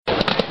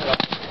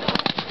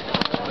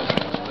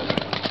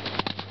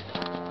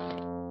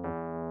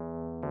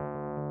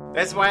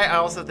That's why I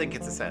also think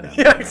it's a setup.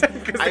 Yeah,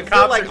 exactly. I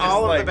feel like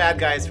all of the bad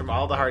guys from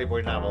all the Hardy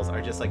Boys novels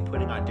are just like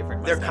putting on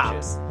different They're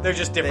mustaches. cops. They're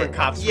just different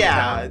cops. From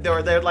Yeah,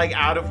 town. they're like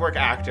out of work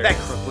actors. That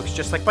crook looks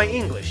just like my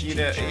English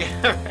teacher.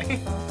 Yeah, right.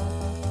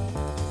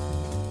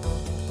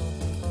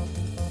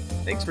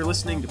 Thanks for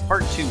listening to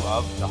part 2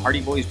 of the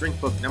Hardy Boys Drink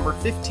Book number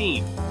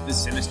 15, The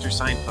Sinister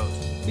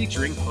Signpost,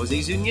 featuring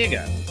Jose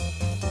Zuniga.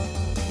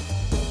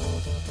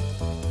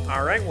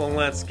 All right, well,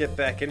 let's get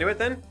back into it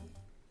then.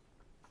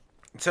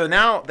 So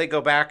now they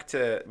go back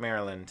to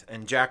Maryland,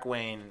 and Jack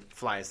Wayne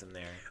flies them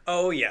there.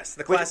 Oh, yes,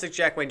 the classic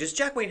Jack Wayne. Does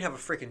Jack Wayne have a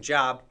freaking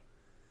job?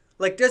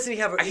 Like, doesn't he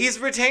have a... He's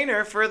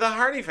retainer for the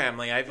Hardy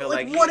family, I feel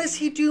like. What does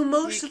he do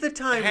most of the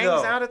time, hangs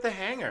though? out at the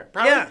hangar.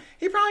 Probably, Yeah.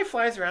 He probably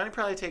flies around. He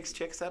probably takes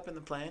chicks up in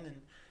the plane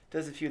and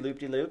does a few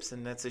loop-de-loops,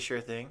 and that's a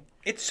sure thing.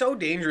 It's so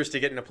dangerous to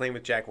get in a plane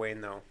with Jack Wayne,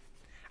 though.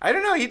 I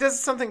don't know. He does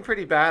something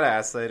pretty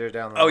badass later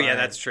down the line. Oh, yeah,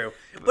 that's true.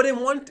 But in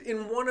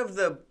one of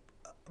the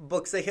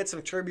books, they hit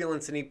some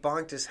turbulence, and he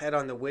bonked his head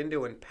on the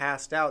window and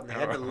passed out, and they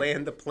had to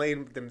land the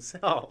plane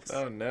themselves.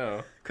 Oh,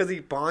 no. Because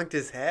he bonked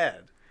his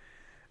head.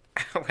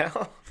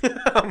 Well.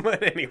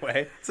 But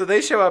anyway. So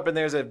they show up, and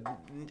there's a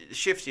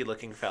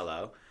shifty-looking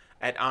fellow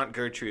at Aunt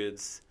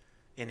Gertrude's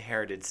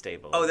inherited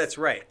stables. Oh, that's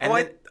right. And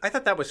I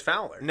thought that was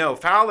Fowler. No,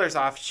 Fowler's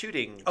off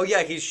shooting. Oh,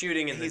 yeah, he's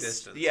shooting in the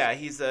distance. Yeah,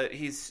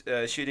 he's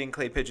shooting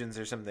clay pigeons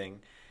or something.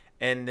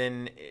 And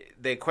then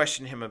they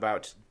question him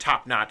about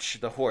Top Notch,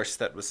 the horse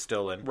that was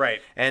stolen.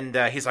 Right. And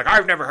he's like,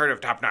 I've never heard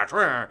of Top Notch.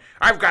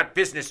 I've got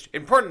business,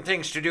 important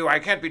things to do. I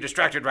can't be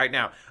distracted right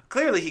now.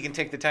 Clearly, he can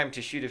take the time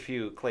to shoot a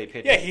few clay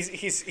pigeons. Yeah,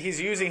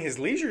 he's using his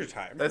leisure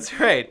time. That's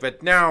right.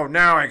 But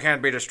now I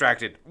can't be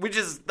distracted. Which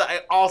is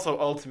also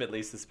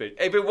ultimately suspicious.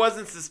 If it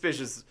wasn't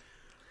suspicious...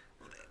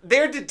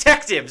 They're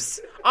detectives.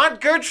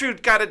 Aunt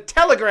Gertrude got a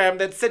telegram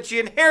that said she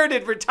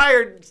inherited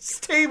retired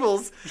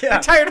stables,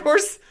 retired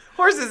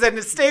horses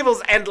and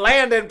stables and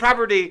land and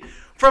property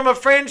from a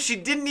friend she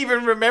didn't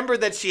even remember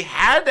that she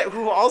had,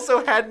 who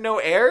also had no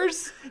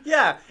heirs.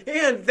 Yeah,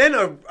 and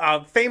then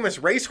a famous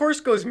racehorse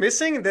goes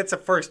missing, and that's the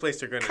first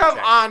place they're going to check. Come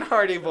on,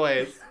 Hardy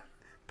Boys.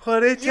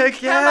 Put it You together.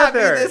 cannot be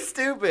this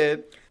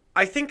stupid.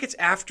 I think it's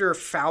after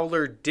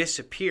Fowler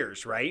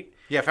disappears, right?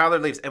 Yeah, Fowler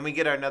leaves, and we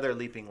get another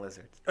leaping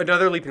lizard.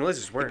 Another leaping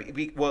lizard. Where?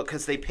 Well,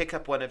 because they pick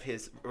up one of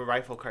his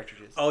rifle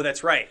cartridges. Oh,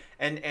 that's right.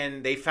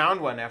 And they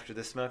found one after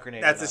the smoke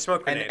grenade. That's the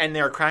smoke grenade. And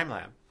they're a crime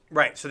lab.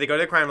 Right, so they go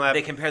to the crime lab.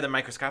 They compare them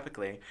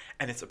microscopically,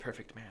 and it's a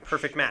perfect match.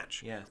 Perfect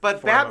match. Yeah.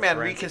 But Batman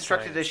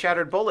reconstructed a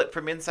shattered bullet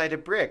from inside a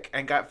brick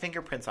and got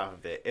fingerprints off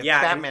of it. If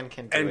Batman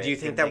can do it, and do you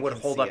think that would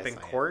hold up in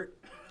court?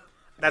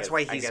 That's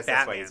why he's Batman.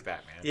 That's why he's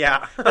Batman.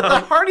 Yeah. But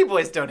the Hardy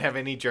Boys don't have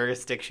any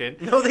jurisdiction.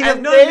 No, they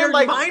have none. They're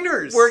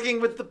minors.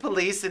 Working with the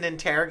police and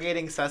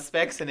interrogating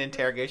suspects and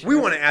interrogation. We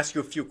want to ask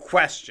you a few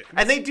questions.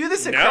 And they do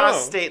this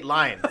across state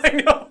lines. I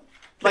know.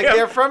 Like,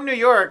 they're from New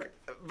York,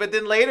 but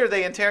then later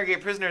they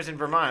interrogate prisoners in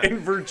Vermont. In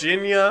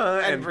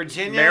Virginia. And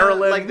Virginia.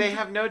 Maryland. Like, they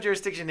have no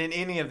jurisdiction in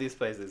any of these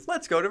places.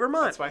 Let's go to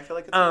Vermont. That's why I feel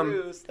like it's a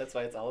ruse. That's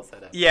why it's all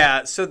set up.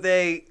 Yeah, so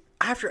they...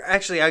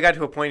 Actually, I got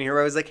to a point here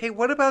where I was like, hey,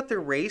 what about the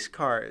race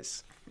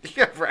cars?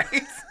 Yeah,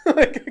 right?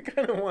 Like, I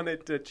kind of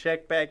wanted to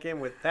check back in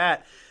with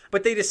that.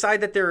 But they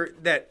decide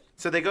that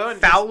so they go and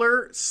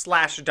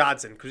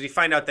Fowler/Dodson, because we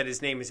find out that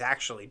his name is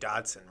actually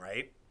Dodson,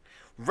 right?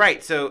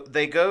 Right. So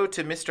they go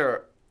to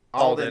Mr.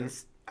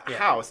 Alden's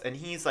house, and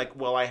he's like,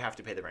 well, I have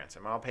to pay the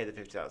ransom. I'll pay the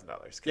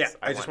 $50,000. Yeah,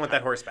 I just want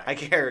that horse back. I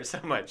care so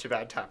much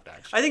about Top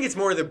Notch. I think it's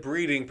more the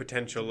breeding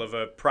potential of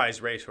a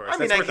prize racehorse. I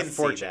mean, That's I can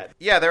see that.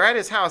 Yeah, they're at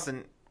his house,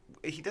 and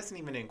he doesn't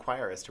even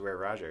inquire as to where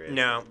Roger is.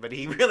 No. But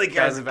he really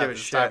cares about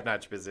the Top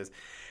Notch business.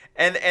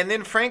 And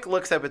then Frank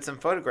looks up at some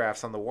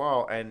photographs on the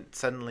wall and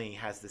suddenly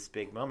has this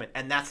big moment.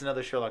 And that's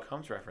another Sherlock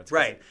Holmes reference.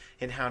 Right.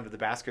 In Hound of the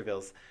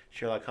Baskervilles,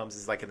 Sherlock Holmes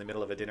is like in the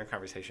middle of a dinner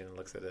conversation and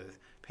looks at a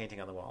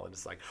painting on the wall and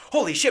is like,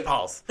 holy shit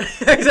balls.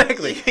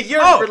 Exactly.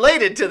 You're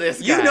related to this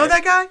guy. You know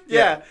that guy?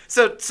 Yeah.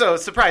 So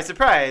surprise,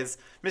 surprise,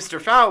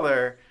 Mr.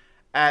 Fowler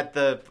at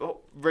the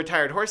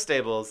retired horse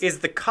stables is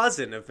the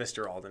cousin of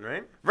Mr. Alden,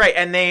 right? Right,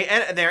 and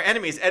they're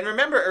enemies. And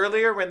remember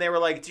earlier when they were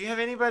like, "Do you have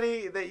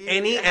anybody that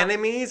you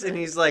enemies?" And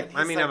he's like,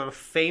 "I'm a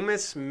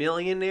famous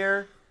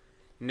millionaire."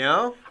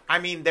 No, I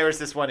mean there was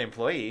this one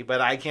employee, but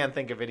I can't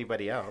think of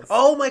anybody else.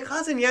 Oh, my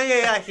cousin,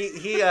 yeah.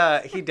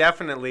 He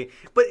definitely.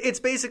 But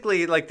it's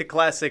basically like the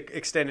classic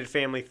extended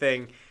family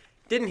thing.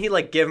 Didn't he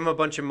like give him a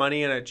bunch of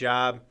money and a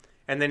job,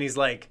 and then he's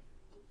like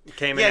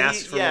came and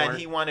asked for more? Yeah, and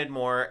he wanted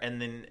more,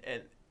 and then.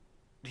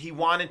 He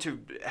wanted to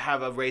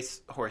have a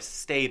racehorse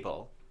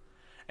stable,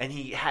 and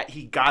he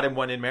got him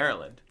one in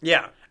Maryland.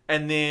 Yeah,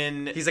 and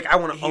then he's like, "I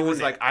want to own it." He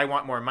was like, "I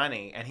want more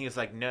money," and he was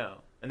like,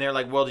 "No." And they're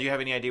like, "Well, do you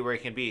have any idea where he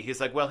can be?" He's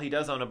like, "Well, he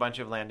does own a bunch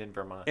of land in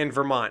Vermont." In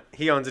Vermont,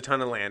 he owns a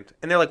ton of land,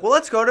 and they're like, "Well,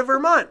 let's go to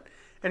Vermont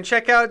and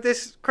check out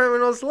this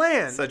criminal's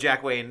land." So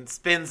Jack Wayne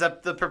spins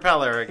up the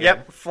propeller again.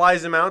 Yep,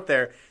 flies him out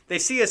there. They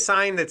see a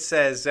sign that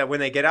says when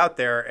they get out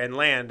there and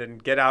land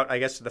and get out, I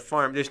guess, to the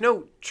farm. There's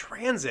no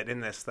transit in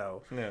this,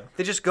 though. No.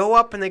 They just go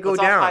up and they go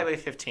it's down. Off Highway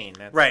 15.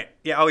 Right.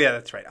 Yeah. Oh, yeah,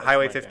 that's right.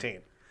 Highway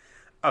 15.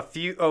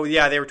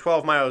 they were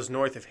 12 miles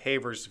north of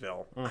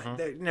Haversville.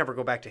 They never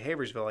go back to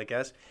Haversville, I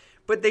guess.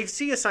 But they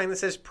see a sign that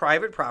says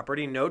private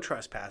property, no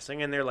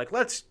trespassing, and they're like,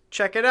 let's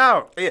check it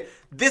out. Yeah,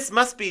 this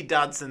must be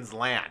Dodson's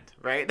land,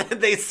 right?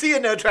 They see a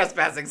no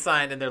trespassing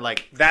sign and they're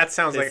like, That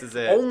sounds this like is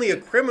it. Only a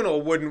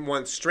criminal wouldn't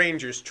want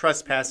strangers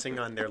trespassing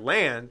on their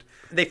land.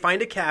 They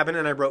find a cabin,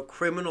 and I wrote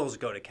criminals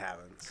go to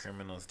cabins.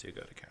 Criminals do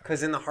go to cabins.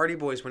 Because in the Hardy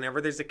Boys,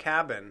 whenever there's a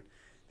cabin,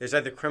 there's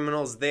either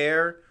criminals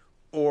there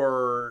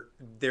or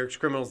there's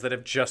criminals that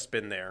have just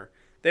been there.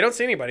 They don't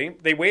see anybody.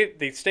 They wait.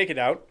 They stake it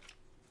out.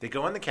 They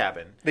go in the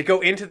cabin.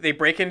 They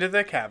break into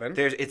the cabin.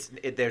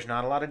 There's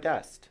not a lot of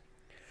dust.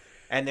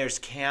 And there's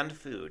canned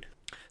food.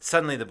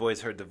 Suddenly the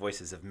boys heard the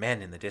voices of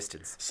men in the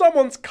distance.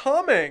 Someone's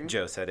coming,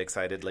 Joe said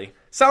excitedly.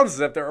 Sounds as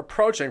if they're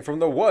approaching from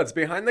the woods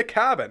behind the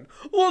cabin.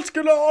 Let's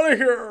get out of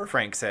here,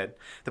 Frank said.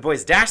 The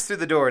boys dashed through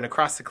the door and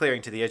across the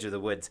clearing to the edge of the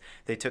woods.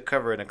 They took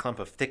cover in a clump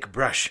of thick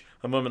brush.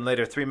 A moment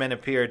later, 3 men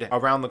appeared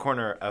around the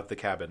corner of the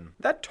cabin.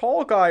 That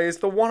tall guy is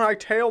the one I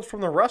tailed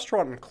from the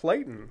restaurant in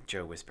Clayton,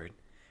 Joe whispered.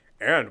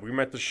 And we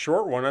met the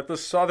short one at the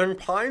Southern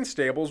Pine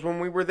Stables when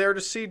we were there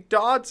to see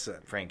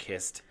Dodson, Frank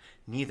hissed.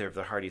 Neither of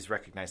the Hardys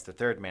recognized the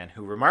third man,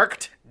 who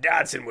remarked,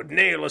 Dodson would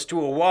nail us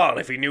to a wall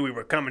if he knew we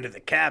were coming to the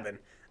cabin.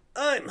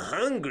 I'm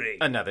hungry.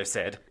 Another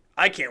said.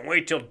 I can't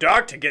wait till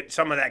dark to get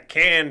some of that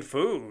canned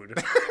food.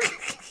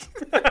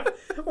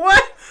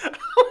 What?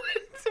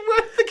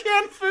 What's the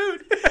canned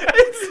food?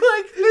 It's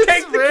like this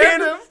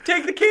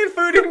take the canned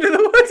food into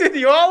the woods with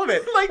you, all of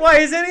it. Like, why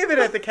is any of it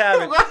at the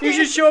cabin? You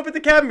should show up at the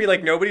cabin and be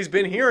like, nobody's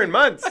been here in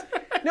months.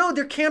 No,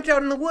 they're camped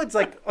out in the woods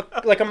like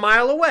a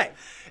mile away.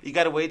 You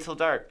gotta wait till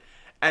dark.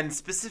 And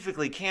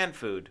specifically canned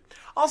food.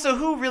 Also,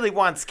 who really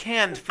wants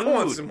canned food? I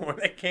want some more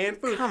of that canned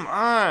food. Come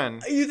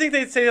on. You think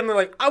they'd say something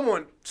like, I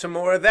want some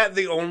more of that,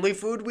 the only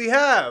food we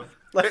have.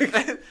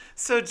 Like,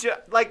 so,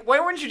 why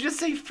wouldn't you just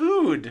say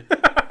food?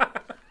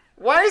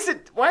 Why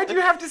do you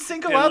have to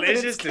single out that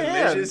it's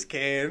canned? Delicious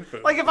canned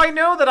food. Like, if I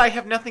know that I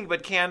have nothing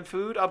but canned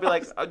food, I'll be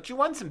like, do you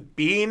want some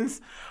beans?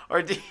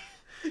 Or do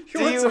you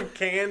want some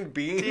canned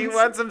beans? Do you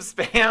want some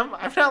Spam?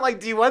 I'm not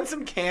like, do you want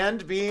some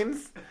canned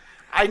beans?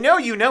 I know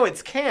you know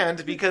it's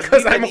canned because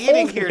we've been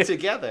eating here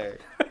together.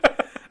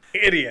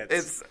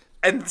 Idiots.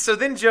 And so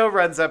then Joe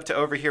runs up to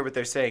overhear what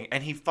they're saying,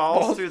 and he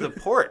falls through the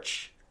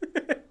porch.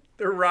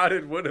 The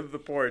rotted wood of the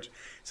porch.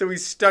 So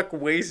he's stuck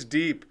waist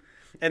deep,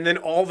 and then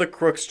all the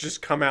crooks just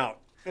come out.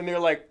 And they're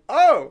like,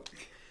 oh.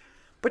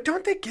 But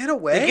don't they get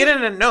away? They get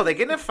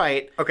in a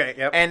fight. Okay,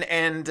 yep.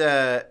 And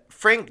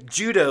Frank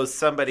judos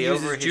somebody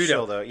over his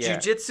shoulder. Yeah.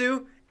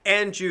 Jiu-jitsu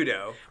and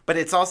judo. But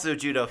it's also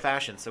judo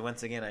fashion, so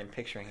once again I'm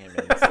picturing him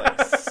in this like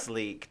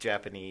sleek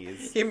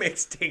Japanese. He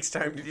takes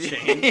time to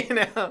change. You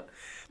know?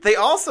 They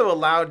also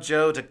allowed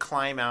Joe to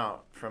climb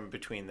out from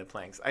between the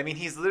planks. I mean,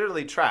 he's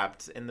literally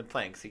trapped in the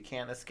planks. He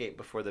can't escape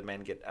before the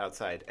men get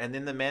outside. And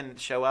then the men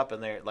show up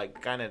and they're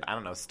like kind of, I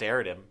don't know,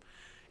 stare at him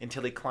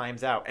until he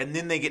climbs out. And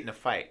then they get in a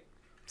fight.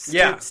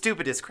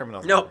 Stupidest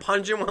criminals. No,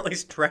 punch him while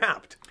he's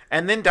trapped.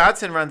 And then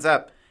Dodson runs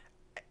up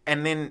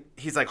and then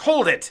he's like,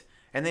 hold it!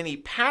 And then he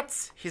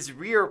pats his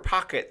rear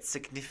pocket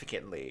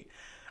significantly.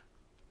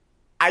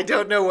 I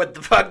don't know what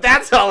the fuck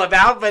that's all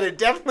about, but it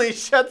definitely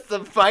shuts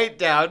the fight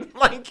down.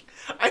 Like,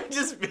 I'm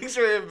just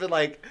picturing him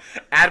like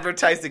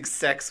advertising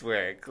sex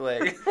work.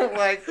 Like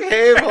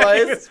hey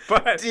boys,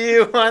 do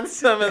you want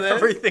some of this?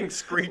 Everything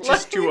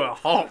screeches to a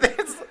halt.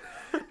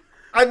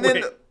 And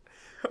then,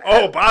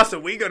 oh, boss, are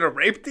we gonna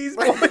rape these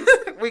boys?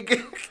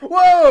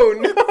 Whoa,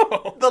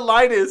 no. The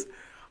line is,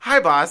 hi,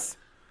 boss.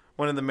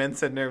 One of the men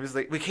said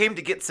nervously, we came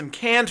to get some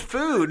canned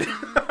food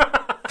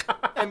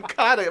and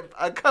caught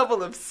a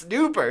couple of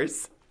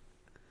snoopers.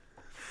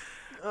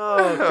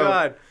 Oh,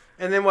 God.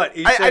 And then what?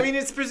 I mean,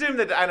 it's presumed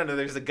that, I don't know,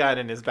 there's a gun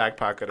in his back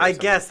pocket or I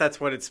something. guess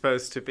that's what it's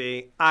supposed to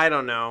be. I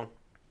don't know.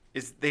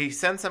 They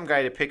send some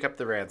guy to pick up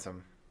the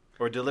ransom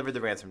or deliver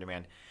the ransom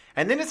demand.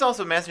 And then it's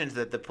also mentioned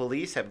that the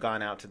police have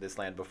gone out to this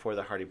land before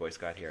the Hardy Boys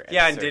got here.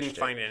 And didn't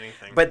find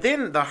anything. But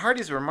then the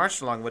Hardys were marched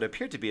along what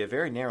appeared to be a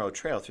very narrow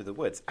trail through the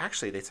woods.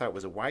 Actually, they saw it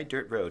was a wide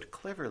dirt road,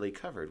 cleverly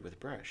covered with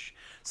brush.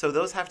 So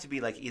those have to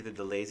be like either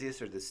the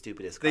laziest or the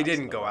stupidest cops. They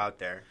didn't go out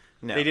there.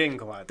 No. They didn't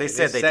go out there. They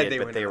said they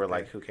did, but they were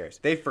like, who cares?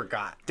 They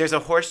forgot. There's a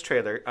horse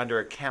trailer under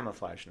a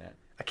camouflage net.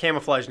 A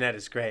camouflage net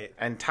is great.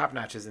 And top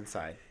notches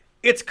inside.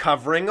 It's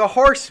covering a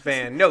horse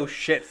van. No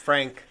shit,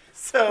 Frank.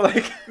 So,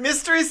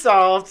 mystery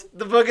solved.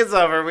 The book is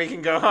over. We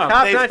can go home.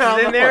 Top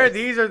notches in there.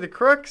 These are the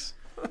crooks.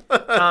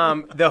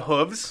 The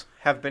hooves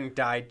have been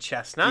dyed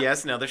chestnut.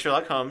 Yes, another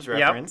Sherlock Holmes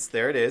reference. Yep.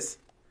 There it is.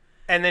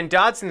 And then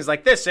Dodson's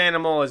like, this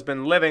animal has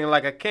been living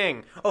like a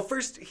king. Oh,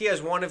 first he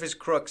has one of his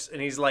crooks,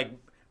 and he's like,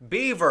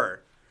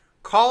 Beaver,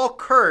 call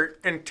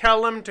Kurt and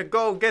tell him to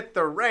go get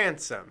the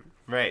ransom.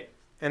 Right.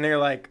 And they're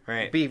like,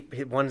 right.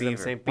 One of them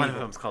saying Beaver. One of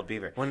them's called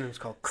Beaver. One of them's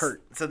called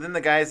Kurt. So then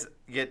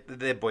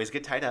the boys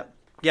get tied up.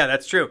 Yeah,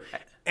 that's true.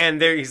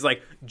 And he's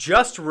like,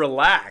 just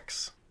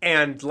relax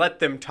and let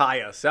them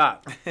tie us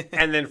up.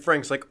 And then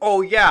Frank's like,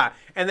 oh, yeah.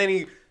 And then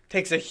he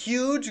takes a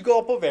huge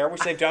gulp of air,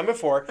 which they've done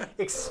before,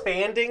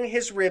 expanding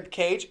his rib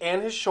cage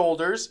and his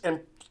shoulders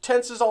and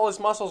tenses all his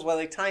muscles while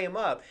they tie him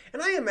up.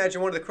 And I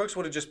imagine one of the crooks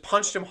would have just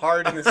punched him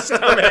hard in the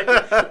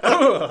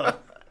stomach.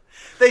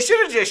 They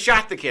should have just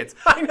shot the kids.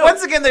 I know.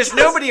 Once again, there's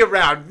nobody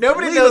around.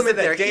 Nobody Leave knows them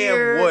that in they're the damn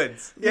here.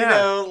 woods. You Yeah.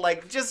 know,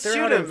 like, just They're shoot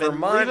out in them and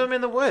Vermont. leave them in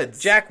the woods.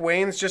 Jack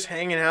Wayne's just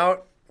hanging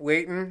out,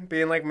 waiting,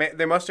 being like,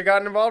 they must have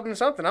gotten involved in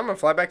something. I'm going to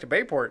fly back to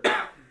Bayport.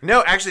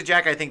 No, actually,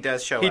 Jack, I think,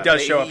 does show up. He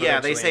does show up Yeah,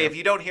 they eventually, say, yeah. if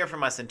you don't hear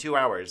from us in 2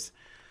 hours,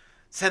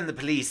 send the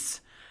police.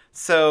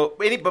 So,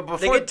 but before...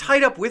 They get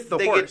tied up with the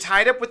horse. They get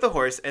tied up with the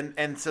horse,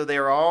 and so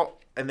they're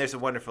all... And there's a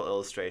wonderful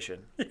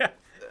illustration. Yeah.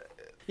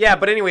 Yeah,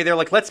 but anyway, they're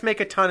like, let's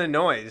make a ton of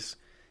noise.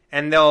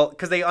 And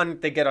because they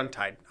get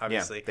untied,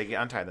 obviously. Yeah, they get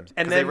untie them.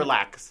 And then then they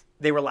relax.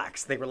 They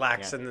relax,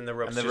 Yeah. and then the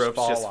ropes, And the ropes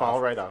just fall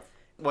off. right off.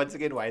 Once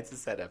again, why it's a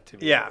setup to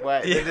me. Yeah.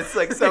 Why? Yeah. It's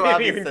like so They didn't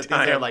obvious even that these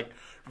time. are like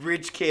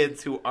rich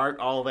kids who aren't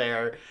all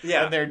there.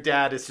 Yeah. And their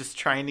dad is just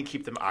trying to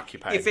keep them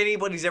occupied. If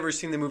anybody's ever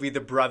seen the movie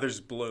The Brothers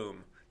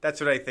Bloom, that's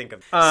what I think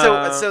of.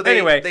 So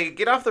anyway, they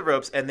get off the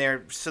ropes, and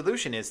their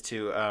solution is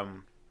to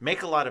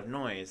make a lot of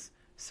noise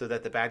so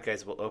that the bad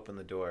guys will open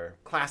the door.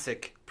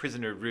 Classic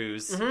prisoner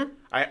ruse. Mm-hmm.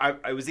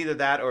 I was either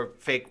that or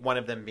fake one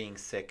of them being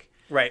sick.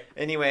 right.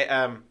 Anyway,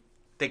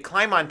 they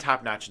climb on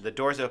Top Notch, and the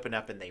doors open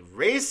up, and they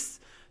race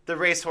the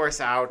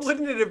racehorse out.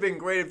 Wouldn't it have been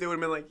great if they would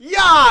have been like,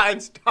 yeah,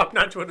 and Top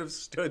Notch would have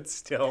stood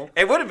still?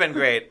 It would have been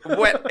great.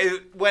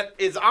 What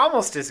is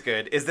almost as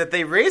good is that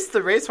they race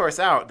the racehorse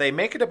out. They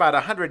make it about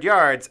 100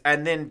 yards,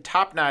 and then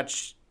Top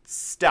Notch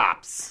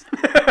stops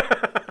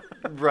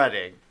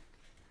running.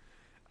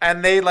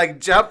 And they,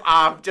 like, jump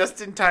off just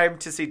in time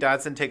to see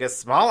Dodson take a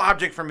small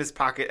object from his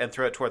pocket and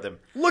throw it toward them.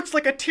 Looks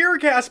like a tear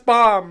gas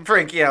bomb.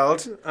 Frank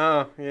yelled.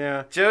 Oh,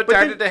 yeah. Joe But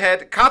darted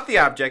ahead, caught the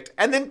object,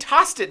 and then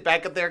tossed it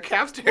back at their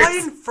captors. Why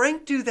didn't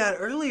Frank do that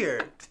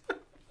earlier?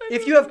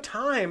 If you have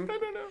time. I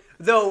don't know.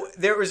 Though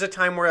there was a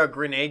time where a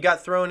grenade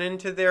got thrown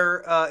into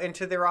their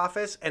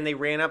office, and they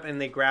ran up and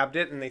they grabbed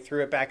it and they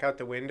threw it back out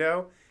the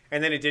window,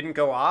 and then it didn't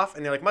go off,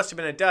 and they're like, must have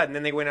been a dud. And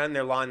then they went out in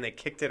their lawn and they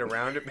kicked it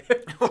around a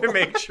bit to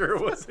make sure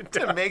it was a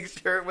dud. To make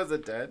sure it was a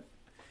dud.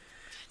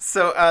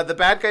 So the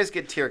bad guys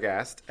get tear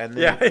gassed, and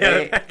then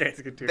the bad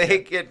guys get tear they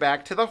gassed. get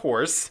back to the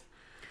horse.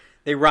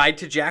 They ride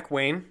to Jack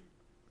Wayne.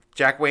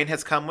 Jack Wayne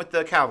has come with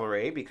the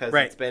cavalry because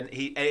Right.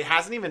 it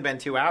hasn't even been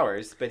 2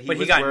 hours, but he But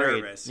he was got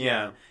worried. nervous,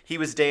 yeah. He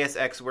was Deus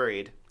Ex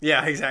worried.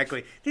 Yeah,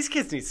 exactly. These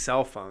kids need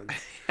cell phones.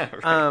 Yeah,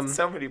 right.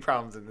 So many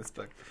problems in this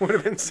book. Would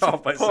have been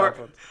solved by cell Poor-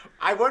 phones.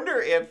 I wonder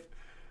if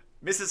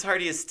Mrs.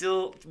 Hardy is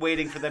still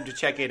waiting for them to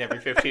check in every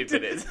 15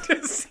 minutes.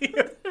 To see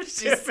if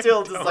She's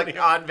still just like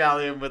on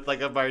Valium with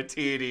like a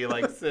martini,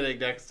 like sitting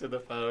next to the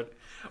phone,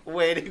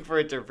 waiting for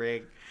it to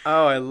ring.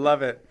 Oh, I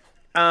love it.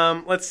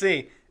 Let's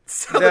see.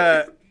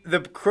 So The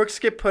crooks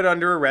get put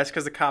under arrest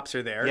because the cops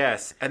are there.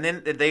 yes, and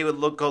then they would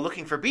go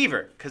looking for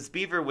Beaver because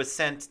Beaver was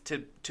sent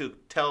to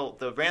tell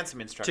the ransom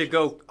instructions. To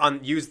go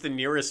use the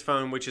nearest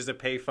phone, which is a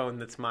pay phone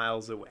that's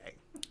miles away.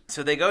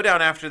 So they go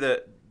down after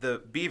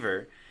the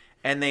Beaver,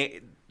 and they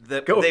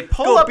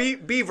pull go up.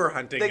 beaver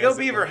hunting. They go as it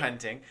beaver were.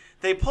 hunting.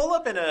 They pull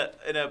up in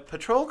a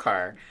patrol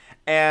car,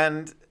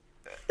 and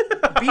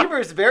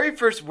Beaver's very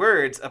first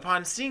words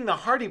upon seeing the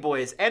Hardy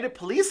Boys and a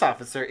police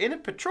officer in a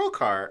patrol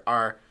car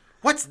are,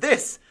 "What's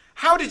this?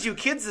 How did you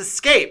kids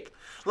escape?"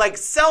 Like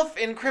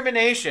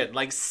self-incrimination,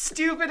 like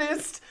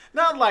stupidest.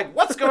 Not like,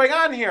 "What's going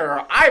on here?"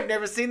 Or, "I've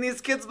never seen these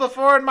kids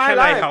before in my Can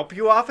life." I help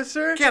you,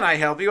 officer? Can I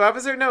help you,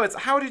 officer? No, it's,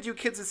 "How did you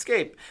kids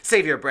escape?"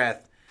 Save your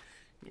breath.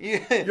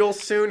 You'll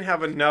soon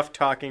have enough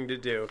talking to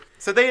do.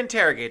 So they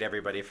interrogate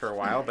everybody for a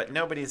while, but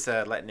nobody's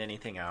letting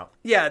anything out.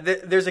 Yeah,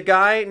 there's a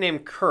guy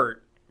named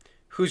Kurt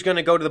who's going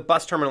to go to the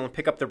bus terminal and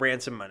pick up the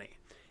ransom money.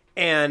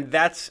 And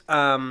that's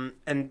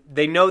and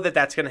they know that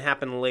that's going to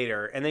happen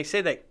later. And they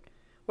say that,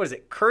 what is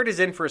it? Kurt is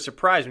in for a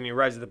surprise when he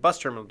arrives at the bus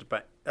terminal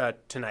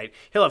tonight.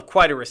 He'll have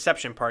quite a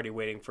reception party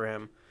waiting for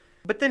him.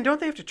 But then don't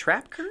they have to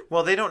trap Kurt?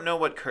 Well, they don't know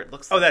what Kurt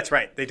looks like. Oh, that's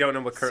right. They don't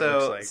know what Kurt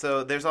looks like.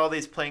 So there's all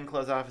these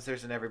plainclothes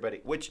officers and everybody.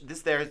 Which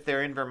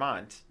they're in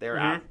Vermont. They're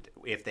out.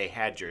 If they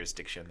had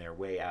jurisdiction, they're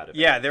way out of it.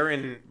 Yeah, they're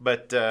in.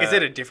 But Is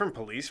it a different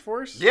police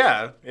force?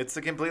 Yeah, it's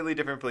a completely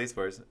different police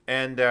force.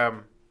 And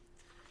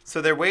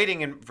so they're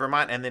waiting in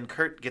Vermont, and then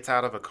Kurt gets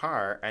out of a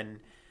car, and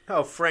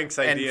Frank's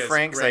idea.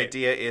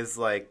 idea is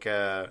like,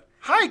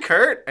 "Hi,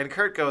 Kurt," and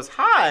Kurt goes,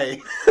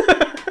 "Hi,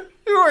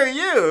 who are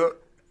you?"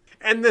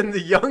 And then the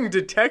young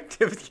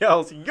detective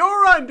yells,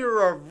 "You're under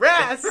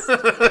arrest!"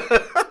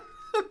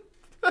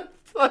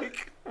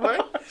 Like,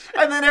 what?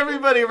 And then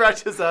everybody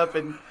rushes up,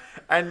 and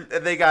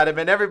they got him,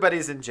 and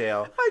everybody's in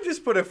jail. I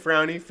just put a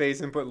frowny face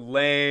and put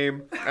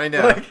lame. I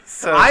know.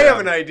 So I have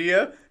dumb. an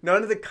idea.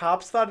 None of the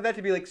cops thought of that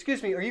to be like,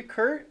 "Excuse me, are you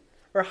Kurt?"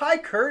 Or "Hi,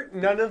 Kurt."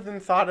 None of them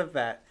thought of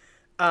that.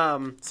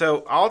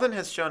 So Alden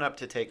has shown up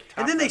to take.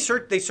 And then they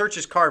search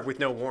his car with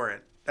no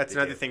warrant. That's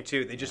another thing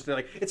too. They're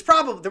like, it's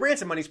probably the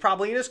ransom money's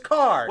probably in his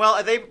car.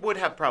 Well, they would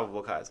have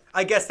probable cause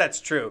I guess that's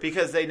true.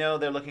 because they know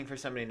they're looking for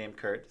somebody named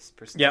Kurt. This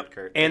person Yep. named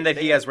Kurt, And that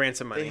he has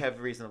ransom money. They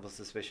have reasonable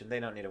suspicion. They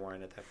don't need a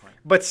warrant at that point.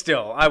 But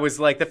still, I was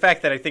like, the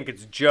fact that I think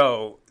it's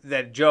Joe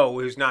that Joe,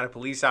 who's not a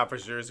police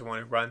officer, is the one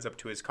who runs up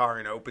to his car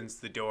and opens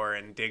the door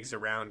and digs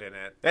around in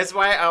it. That's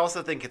why I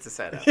also think it's a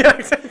setup. Yeah,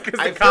 exactly.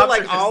 I feel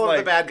like all of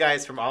the bad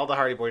guys from all the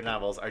Hardy Boy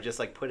novels are just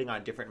like putting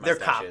on different mustaches.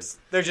 They're cops.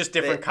 They're just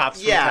different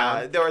cops from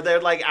town.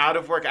 They're like out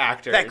of work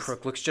actors. That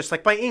crook looks just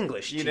like my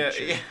English teacher.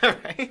 Yeah,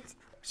 right.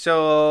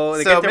 So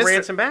they get the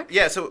ransom back?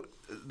 Yeah, so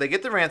they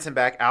get the ransom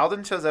back.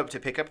 Alden shows up to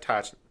pick up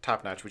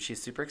Top Notch, which he's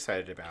super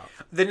excited about.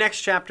 The next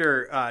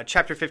chapter,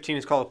 chapter 15,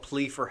 is called A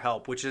Plea for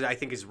Help, which I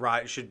think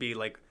should be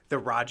like the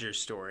Roger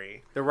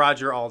story. The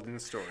Roger Alden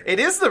story. It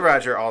is the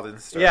Roger Alden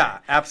story. Yeah,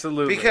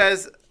 absolutely.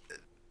 Because,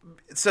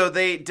 so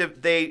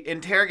they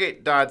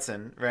interrogate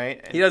Dodson,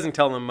 right? He doesn't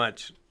tell them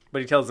much, but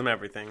he tells them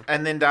everything.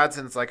 And then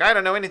Dodson's like, I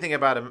don't know anything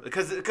about him.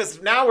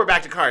 Because now we're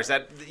back to cars.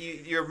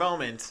 Your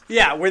moment.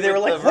 Yeah, where they were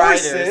like,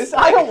 horses?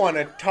 I don't want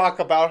to talk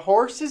about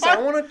horses.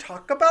 I want to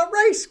talk about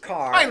race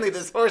cars. Finally,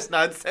 this horse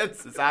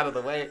nonsense is out of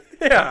the way.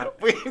 Yeah.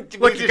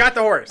 Look, you got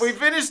the horse. We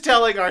finished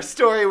telling our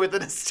story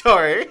within a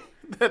story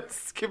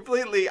that's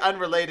completely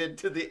unrelated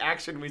to the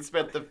action we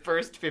spent the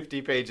first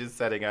 50 pages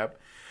setting up.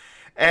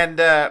 And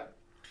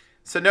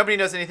so nobody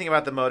knows anything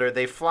about the motor.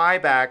 They fly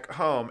back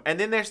home. And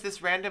then there's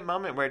this random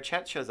moment where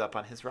Chet shows up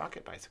on his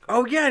rocket bicycle.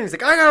 Oh, yeah. And he's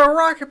like, I got a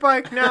rocket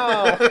bike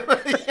now.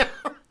 Yeah.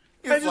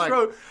 I just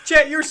wrote,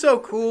 Chet, you're so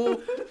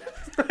cool.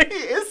 He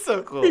is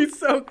so cool. He's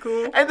so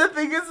cool. And the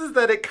thing is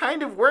that it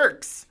kind of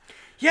works.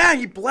 Yeah,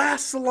 he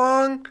blasts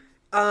along.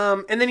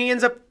 And then he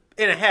ends up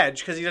in a hedge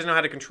because he doesn't know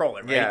how to control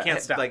it, right? Yeah, he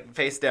can't stop. Like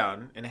face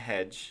down in a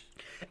hedge.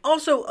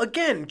 Also,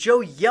 again, Joe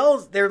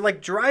yells. They're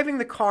like driving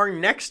the car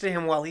next to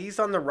him while he's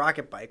on the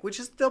rocket bike, which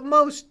is the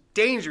most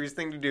dangerous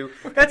thing to do.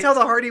 Right. That's how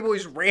the Hardy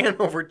Boys ran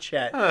over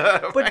Chet.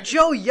 But right.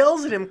 Joe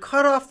yells at him,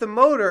 cut off the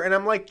motor, and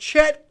I'm like,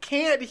 Chet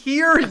can't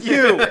hear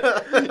you.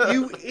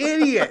 You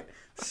idiot.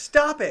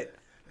 Stop it.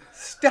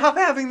 Stop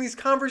having these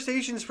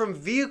conversations from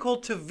vehicle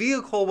to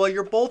vehicle while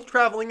you're both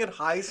traveling at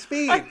high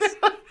speeds.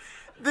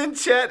 Then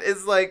Chet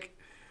is like,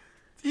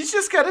 he's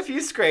just got a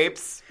few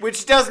scrapes,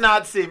 which does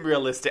not seem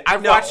realistic.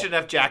 I've watched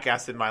enough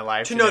Jackass in my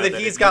life to know that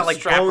he's got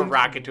like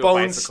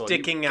bone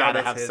sticking out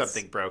of his...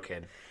 something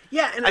broken.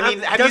 Yeah, and I mean,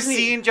 have you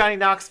seen Johnny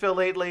Knoxville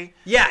lately?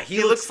 Yeah,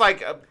 he looks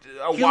like a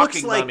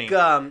walking mummy.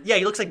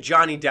 He looks like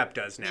Johnny Depp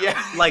does now.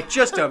 Yeah. Like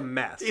just a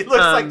mess. He looks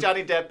like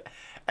Johnny Depp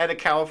and a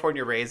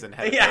California raisin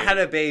had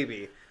a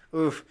baby.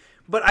 Oof.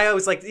 But I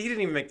was like, he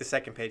didn't even make the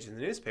second page in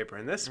the newspaper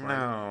in this one.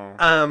 No.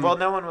 Well,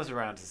 no one was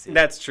around to see it.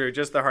 That's true.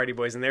 Just the Hardy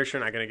Boys, and they're sure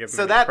not going to give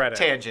them any credit.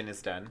 So that tangent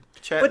is done.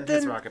 Chet and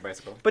his rocket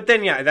bicycle. But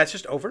then, yeah, that's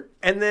just over.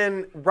 And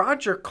then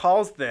Roger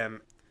calls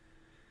them.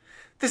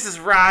 This is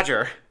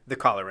Roger, the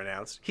caller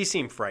announced. He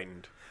seemed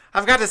frightened.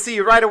 I've got to see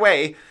you right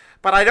away,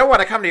 but I don't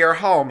want to come to your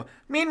home.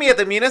 Meet me at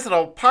the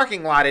municipal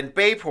parking lot in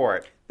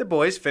Bayport. The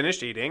boys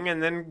finished eating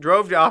and then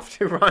drove off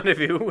to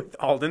rendezvous with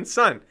Alden's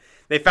son.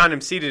 They found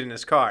him seated in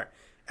his car.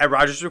 At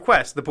Roger's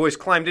request, the boys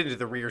climbed into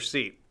the rear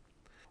seat.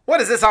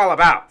 What is this all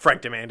about?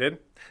 Frank demanded.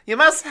 You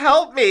must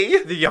help me,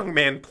 the young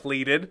man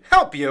pleaded.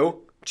 Help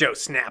you? Joe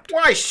snapped.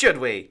 Why should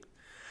we?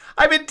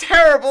 I'm in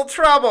terrible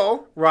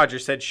trouble, Roger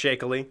said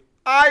shakily.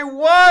 I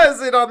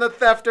was in on the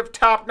theft of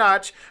Top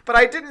Notch, but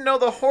I didn't know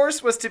the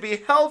horse was to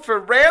be held for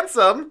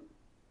ransom.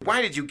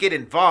 Why did you get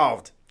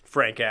involved?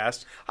 Frank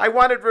asked. I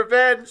wanted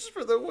revenge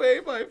for the way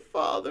my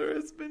father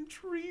has been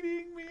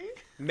treating me.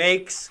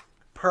 Makes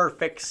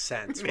perfect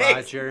sense,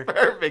 Roger.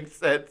 Perfect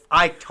sense.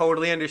 I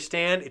totally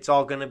understand. It's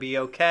all going to be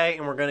okay,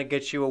 and we're going to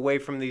get you away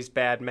from these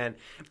bad men.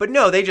 But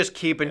no, they just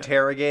keep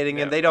interrogating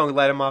him. They don't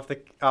let him off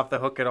the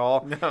hook at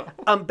all.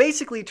 No.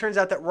 Basically, it turns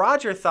out that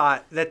Roger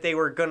thought that they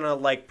were going to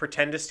like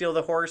pretend to steal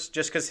the horse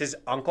just because his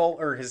uncle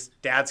or his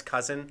dad's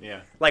cousin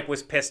like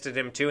was pissed at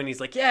him too, and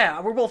he's like,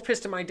 "Yeah, we're both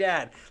pissed at my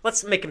dad.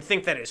 Let's make him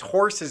think that his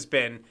horse has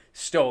been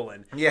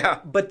stolen." Yeah.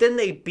 But then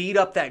they beat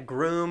up that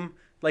groom.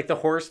 Like the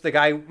horse, the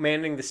guy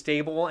manning the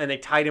stable, and they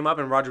tied him up,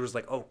 and Roger was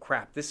like, oh,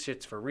 crap, this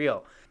shit's for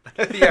real.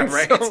 Yeah,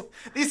 right. So,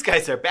 these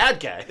guys are bad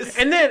guys.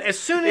 And then as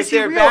soon as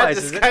he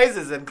realizes bad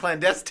disguises and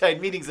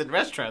clandestine meetings in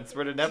restaurants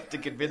were enough to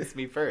convince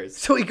me first.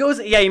 So he goes,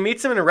 he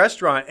meets him in a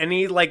restaurant, and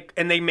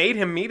and they made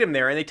him meet him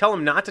there, and they tell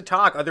him not to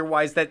talk,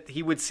 otherwise that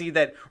he would see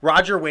that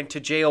Roger went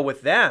to jail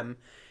with them.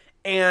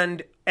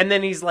 And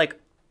then he's like,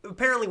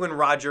 apparently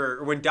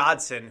when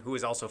Dodson, who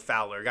is also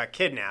Fowler, got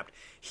kidnapped,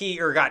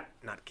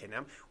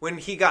 when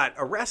he got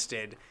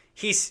arrested,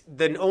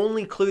 the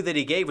only clue that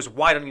he gave was,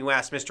 why don't you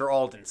ask Mr.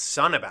 Alden's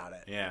son about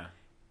it? Yeah.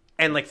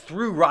 And like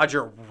threw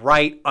Roger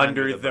right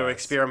under the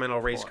experimental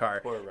race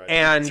car. Poor Roger.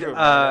 And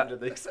under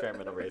the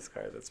experimental race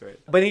car, that's right.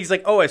 But he's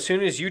like, oh, as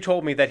soon as you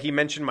told me that he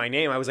mentioned my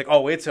name, I was like,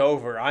 oh, it's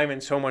over. I'm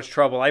in so much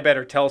trouble. I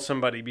better tell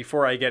somebody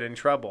before I get in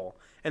trouble.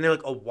 And they're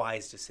like, oh,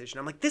 wise decision.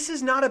 I'm like, this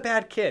is not a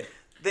bad kid.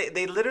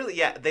 They literally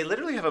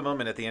have a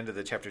moment at the end of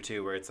the chapter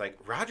 2 where it's like,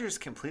 Roger's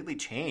completely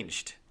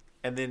changed.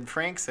 And then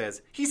Frank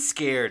says, he's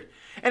scared.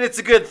 And it's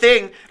a good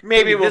thing.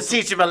 Maybe we'll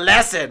teach him a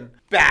lesson,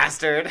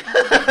 bastard.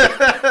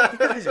 You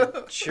guys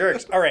are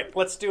jerks. All right,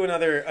 let's do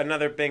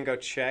another bingo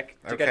check.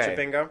 Did you get your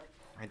bingo?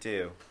 I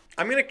do.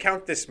 I'm going to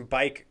count this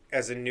bike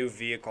as a new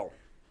vehicle.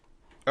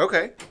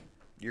 Okay.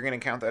 You're going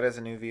to count that as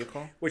a new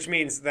vehicle? Which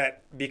means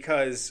that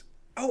because...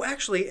 Oh,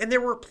 actually, and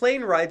there were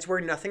plane rides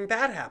where nothing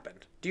bad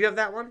happened. Do you have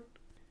that one?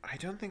 I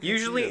don't think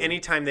Usually,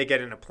 anytime they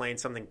get in a plane,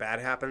 something bad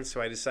happens,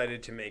 so I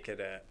decided to make it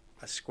a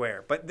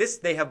square. But this,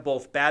 they have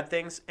both bad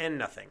things and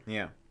nothing.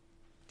 Yeah.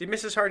 Did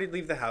Mrs. Hardy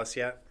leave the house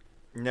yet?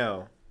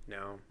 No.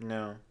 No.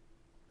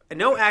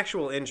 No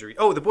actual injury.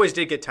 Oh, the boys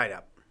did get tied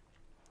up.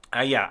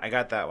 Yeah, I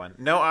got that one.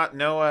 No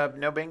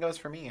bingos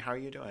for me. How are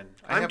you doing?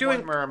 I'm doing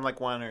one where I'm like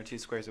 1 or 2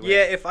 squares away.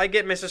 Yeah, if I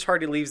get Mrs.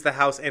 Hardy leaves the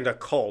house and a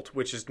cult,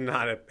 which is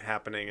not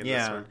happening in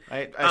this one.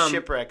 A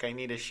shipwreck. I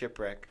need a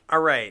shipwreck. All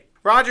right.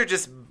 Roger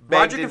just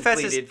begged and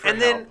confesses, pleaded for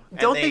and then help.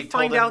 don't they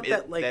find out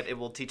that it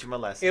will teach him a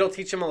lesson? It'll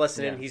teach him a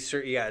lesson, Yeah. and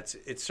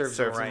it serves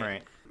him him right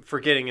right for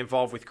getting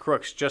involved with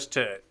crooks just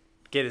to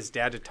get his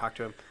dad to talk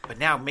to him. But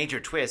now, major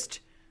twist: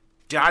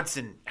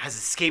 Dodson has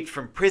escaped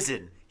from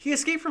prison. He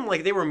escaped from,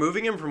 they were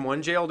moving him from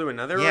one jail to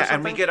another or something? Yeah,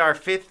 and we get our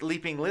 5th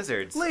leaping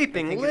lizards.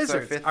 Leaping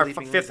lizards. Our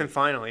fifth and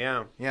final,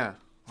 yeah. Yeah.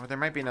 Or there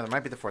might be another.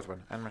 Might be the 4th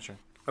one. I'm not sure.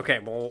 Okay,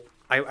 well,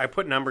 I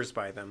put numbers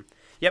by them.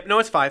 Yep, no,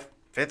 it's 5.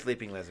 5th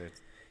leaping lizards.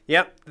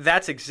 Yep,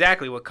 that's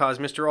exactly what caused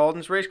Mr.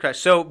 Alden's race crash.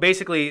 So,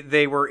 basically,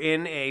 they were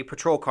in a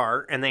patrol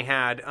car, and they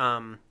had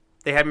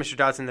Mr.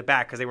 Dodson in the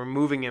back because they were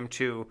moving him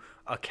to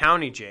a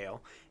county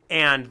jail,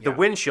 and the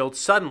windshield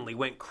suddenly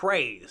went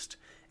crazed,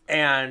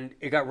 and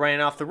it got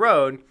ran off the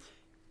road.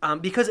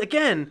 Because,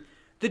 again,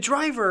 the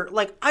driver,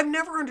 I've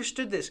never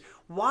understood this.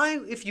 Why,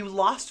 if you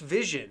lost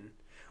vision,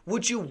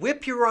 would you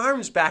whip your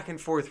arms back and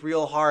forth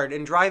real hard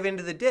and drive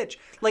into the ditch?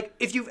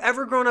 If you've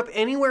ever grown up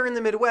anywhere in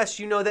the Midwest,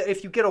 you know that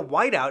if you get a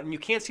whiteout and you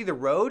can't see the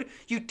road,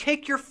 you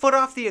take your foot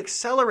off the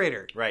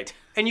accelerator. Right.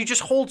 And you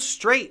just hold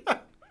straight.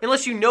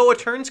 Unless you know a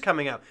turn's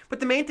coming up.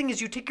 But the main thing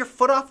is you take your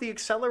foot off the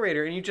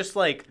accelerator and you just,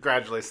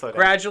 gradually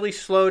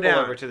slow down.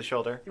 Pull over to the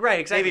shoulder. Right,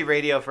 exactly. Maybe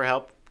radio for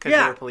help. Because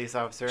you're a police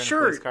officer in a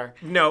police car.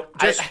 No,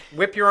 just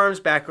whip your arms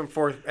back and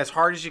forth as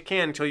hard as you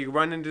can until you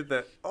run into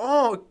the,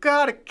 oh,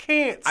 God, I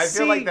can't see. I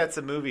feel like that's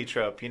a movie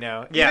trope,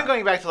 Yeah. Even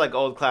going back to,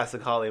 old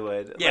classic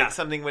Hollywood. Yeah.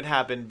 Something would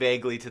happen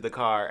vaguely to the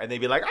car, and they'd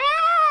be like,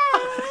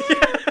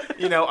 ah!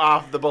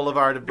 Off the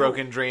Boulevard of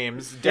Broken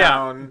Dreams,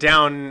 down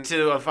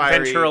to a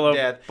fiery Ventura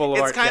death.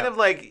 Boulevard. It's kind of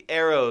like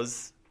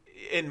arrows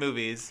in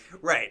movies.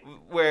 Right.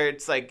 Where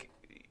it's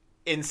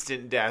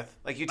instant death.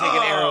 You take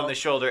an arrow in the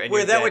shoulder and where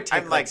you're that dead. would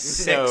take I'm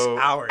 6 no.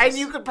 hours. And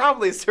you could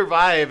probably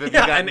survive if you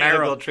got an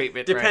medical arrow,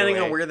 treatment depending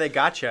right away. on where they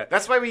got you.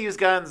 That's why we use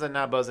guns and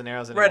not bows and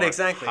arrows anymore. Right,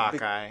 exactly.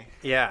 Hawkeye.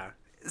 Yeah.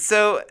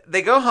 So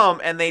they go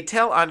home and they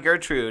tell Aunt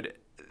Gertrude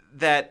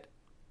that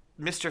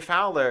Mr.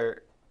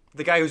 Fowler,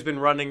 the guy who's been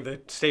running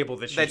the stable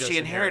that she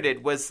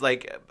inherited, was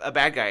a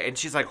bad guy. And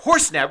she's like,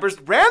 horse snappers,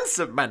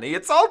 ransom money.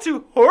 It's all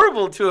too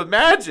horrible to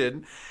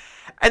imagine.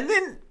 And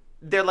then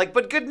they're like,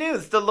 but good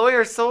news, the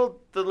lawyer sold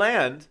the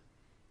land.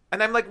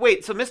 And I'm like,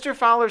 wait, so Mr.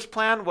 Fowler's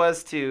plan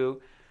was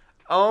to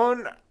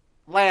own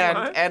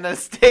land and a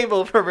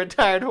stable for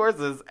retired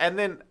horses and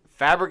then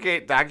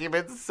fabricate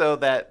documents so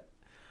that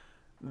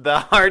the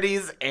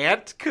Hardy's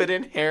aunt could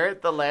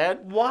inherit the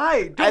land?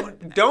 Why?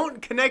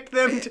 Don't connect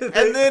them to the...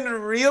 And then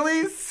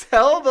really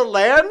sell the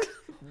land?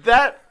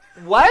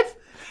 What?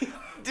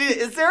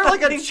 Is there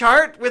a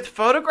chart with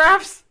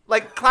photographs?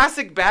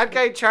 Classic bad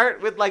guy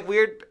chart with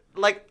weird...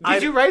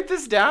 did you write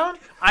this down?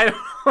 I don't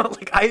know.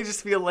 I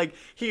just feel like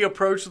he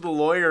approached the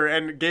lawyer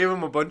and gave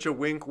him a bunch of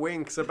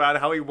winks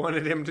about how he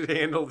wanted him to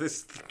handle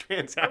this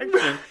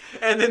transaction.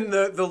 And then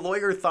the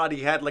lawyer thought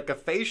he had a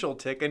facial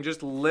tic and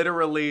just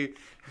literally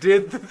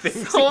did the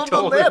things he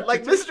told him.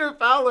 Mr.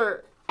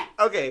 Fowler.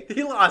 Okay.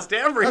 He lost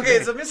everything.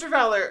 Okay, so Mr.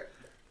 Fowler.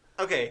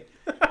 Okay.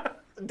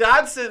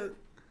 Dodson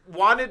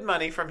wanted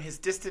money from his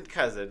distant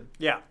cousin.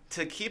 Yeah.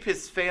 To keep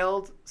his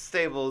failed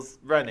stables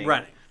running.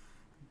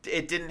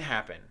 It didn't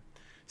happen.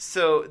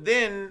 So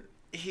then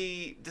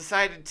he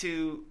decided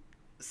to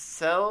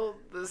sell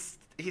this.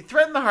 He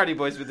threatened the Hardy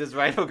Boys with his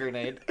rifle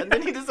grenade, and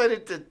then he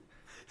decided to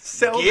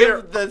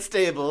give the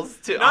stables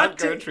to Aunt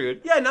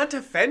Gertrude. Yeah, not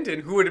to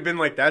Fenton, who would have been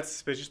that's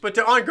suspicious, but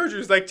to Aunt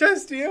Gertrude, who's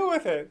just deal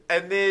with it.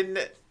 And then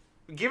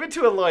give it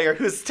to a lawyer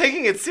who's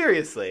taking it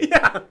seriously.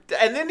 Yeah.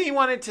 And then he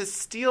wanted to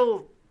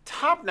steal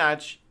Top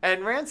Notch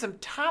and ransom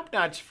Top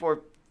Notch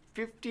for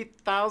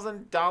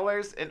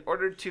 $50,000 in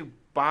order to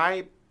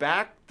buy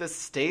back the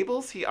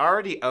stables he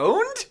already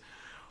owned?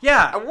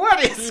 Yeah.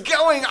 What is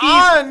going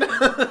on?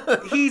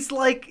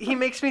 He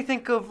makes me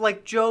think of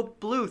Joe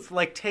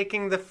Bluth,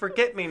 taking the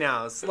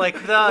forget-me-nows.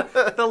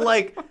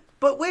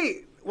 But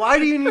wait, why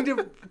do you need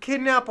to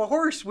kidnap a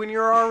horse when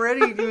you're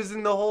already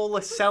using the whole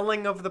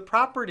selling of the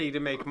property to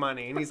make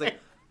money? And he's like,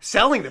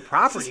 selling the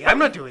property? I'm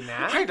not doing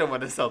that. I don't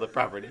want to sell the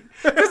property.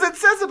 Because it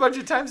says a bunch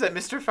of times that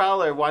Mr.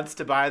 Fowler wants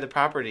to buy the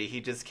property.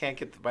 He just can't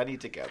get the money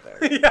together.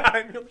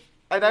 Yeah.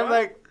 And I'm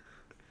like,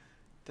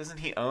 doesn't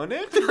he own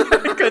it?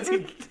 Because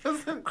he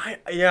doesn't.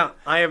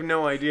 I have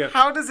no idea.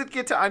 How does it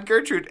get to Aunt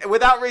Gertrude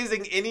without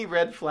raising any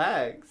red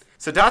flags?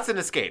 So Dodson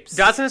escapes.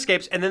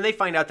 And then they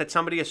find out that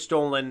somebody has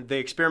stolen the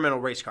experimental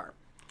race car.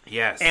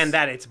 Yes. And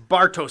that it's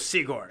Barto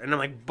Sigor. And I'm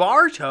like,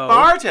 Barto?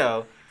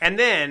 Barto. And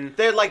then...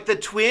 They're like the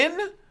twin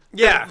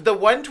Yeah. The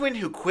one twin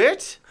who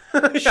quit?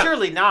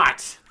 Surely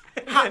not.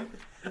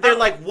 They're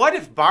like, what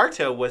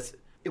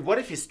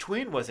if his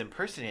twin was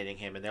impersonating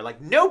him? And they're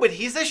like, no, but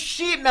he's a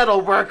sheet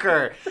metal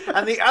worker.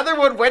 And the other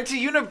one went to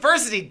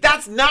university.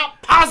 That's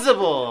not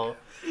possible.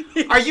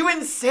 Are you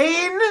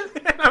insane?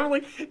 And I'm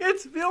like,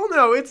 it's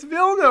Vilno, it's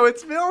Vilno,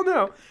 it's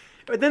Vilno.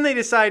 But then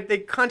they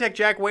contact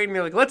Jack Wade and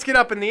they're like, let's get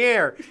up in the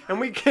air. And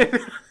we can...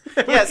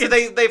 So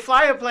they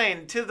fly a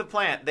plane to the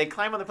plant. They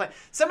climb on the plane.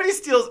 Somebody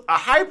steals a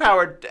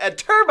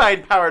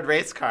turbine-powered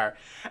race car.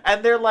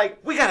 And they're like,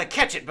 we got to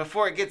catch it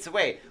before it gets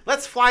away.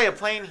 Let's fly a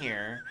plane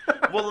here.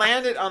 We'll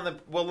land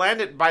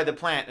it by the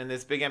plant in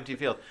this big empty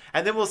field.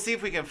 And then we'll see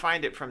if we can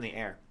find it from the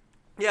air.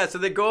 Yeah, so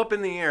they go up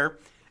in the air.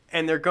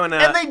 And they're gonna,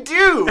 and they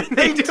do.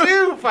 They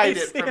do find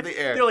it from the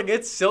air. They're like,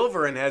 it's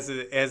silver and has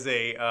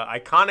a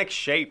iconic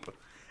shape,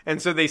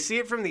 and so they see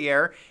it from the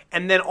air.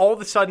 And then all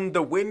of a sudden,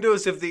 the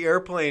windows of the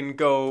airplane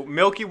go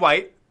milky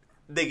white.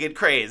 They get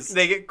crazed.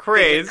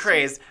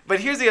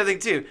 But here's the other thing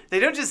too. They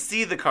don't just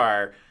see the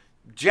car.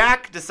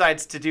 Jack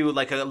decides to do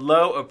like a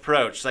low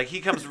approach. Like he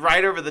comes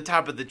right over the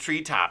top of the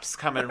treetops,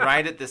 coming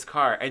right at this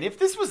car. And if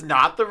this was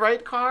not the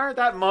right car,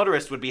 that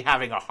motorist would be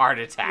having a heart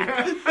attack.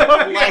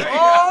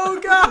 Oh,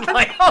 God.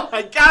 Like, oh,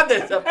 my God,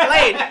 there's a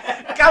plane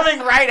coming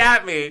right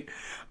at me.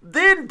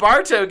 Then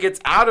Bartow gets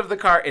out of the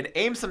car and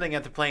aims something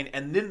at the plane,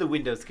 and then the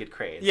windows get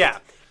crazed. Yeah.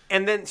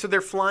 And then, so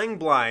they're flying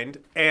blind,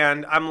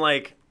 and I'm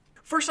like...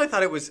 First, I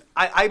thought it was...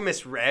 I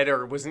misread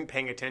or wasn't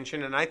paying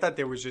attention, and I thought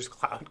there was just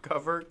cloud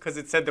cover because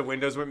it said the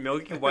windows went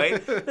milky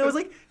white. And I was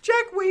like,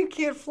 Jack Wade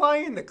can't fly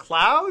in the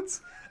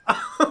clouds?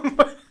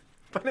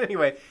 But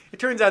anyway, it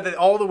turns out that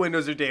all the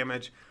windows are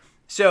damaged.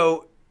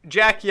 So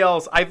Jack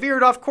yells, I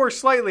veered off course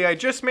slightly. I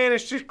just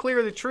managed to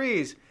clear the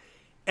trees.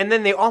 And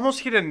then they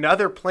almost hit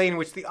another plane,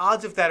 which the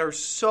odds of that are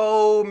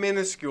so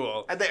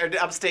minuscule. And they're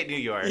upstate New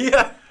York.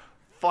 Yeah.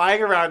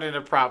 Flying around in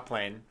a prop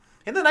plane.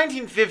 In the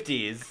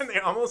 1950s. And they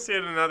almost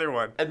hit another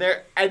one.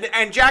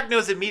 And Jack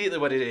knows immediately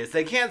what it is.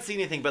 They can't see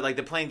anything, but like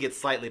the plane gets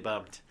slightly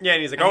bumped. Yeah,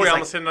 and he's like, we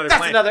almost hit another plane.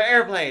 That's another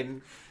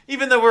airplane.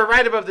 Even though we're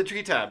right above the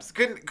treetops.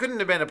 Couldn't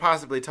have been a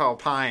possibly tall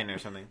pine or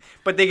something.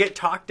 But they get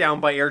talked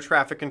down by air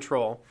traffic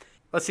control.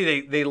 Let's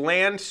see, they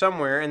land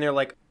somewhere and they're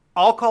like,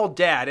 I'll call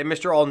Dad at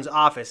Mr. Alden's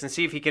office and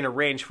see if he can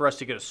arrange for us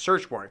to get a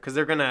search warrant. Because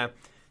they're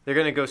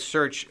gonna go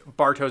search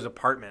Bartow's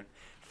apartment.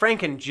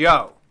 Frank and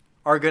Joe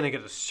are gonna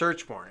get a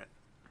search warrant.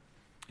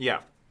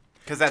 Yeah.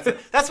 Because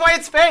that's why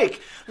it's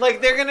fake.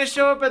 Like, they're going to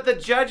show up at the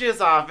judge's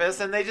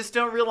office, and they just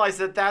don't realize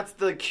that that's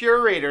the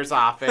curator's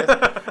office.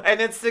 And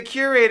it's the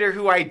curator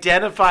who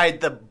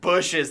identified the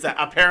bushes that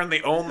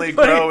apparently only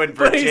grow in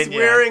Virginia. But he's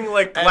wearing,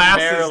 like,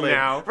 glasses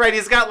now. Right,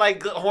 he's got,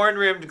 like,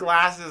 horn-rimmed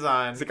glasses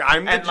on. He's like,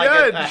 I'm the and,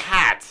 judge. Like, a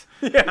hat.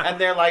 Yeah. And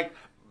they're like,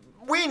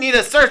 we need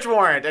a search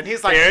warrant. And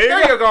he's like, here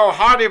you go,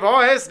 hardy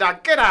boys. Now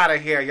get out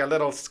of here, you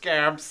little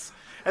scamps.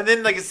 And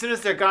then, like, as soon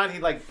as they're gone, he,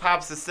 like,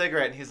 pops a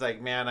cigarette, and he's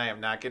like, man, I am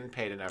not getting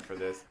paid enough for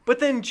this. But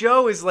then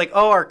Joe is like,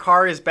 oh, our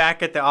car is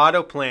back at the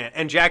auto plant.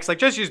 And Jack's like,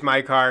 just use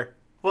my car.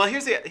 Well,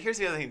 here's the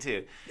other thing,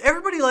 too.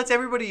 Everybody lets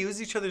everybody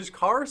use each other's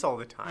cars all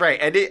the time. Right,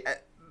 and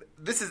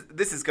this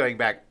is going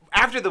back.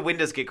 After the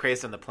windows get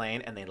crazed on the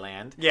plane and they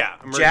land, yeah,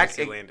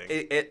 emergency landing.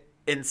 It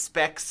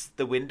inspects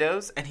the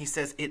windows, and he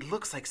says, it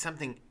looks like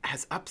something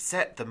has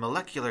upset the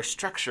molecular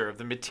structure of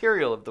the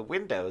material of the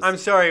windows. I'm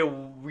sorry,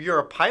 you're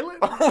a pilot?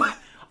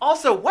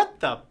 Also,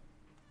 what the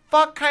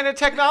fuck kind of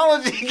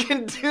technology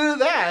can do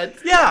that?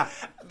 Yeah.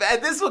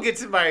 And this will get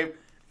to my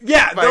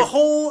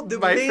the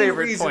main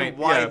favorite reason point,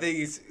 why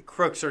these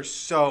crooks are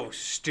so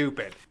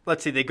stupid.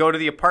 Let's see, they go to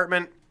the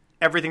apartment.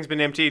 Everything's been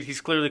emptied.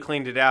 He's clearly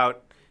cleaned it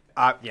out.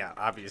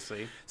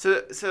 Obviously.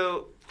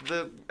 So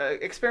the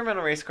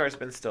experimental race car's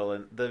been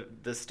stolen.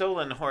 The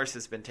stolen horse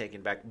has been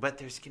taken back, but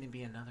there's going to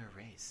be another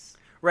race.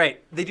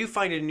 Right. They do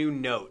find a new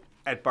note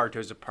at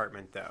Bartow's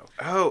apartment, though.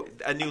 Oh,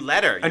 a new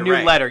letter. A new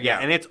letter, yeah.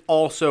 And it's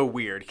also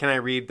weird. Can I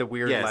read the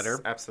weird letter?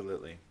 Yes,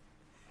 absolutely.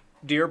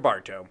 Dear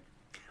Bartow,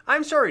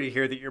 I'm sorry to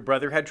hear that your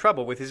brother had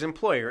trouble with his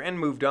employer and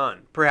moved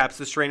on. Perhaps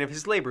the strain of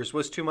his labors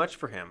was too much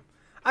for him.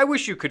 I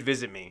wish you could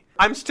visit me.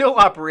 I'm still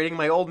operating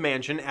my old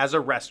mansion as a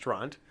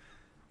restaurant.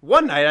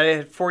 One night I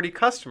had 40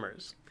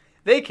 customers.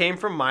 They came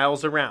from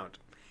miles around.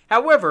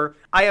 However,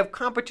 I have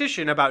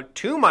competition about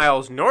 2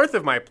 miles north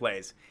of my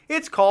place.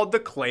 It's called the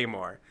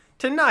Claymore.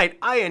 Tonight,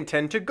 I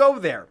intend to go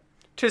there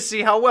to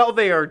see how well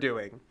they are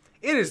doing.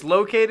 It is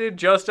located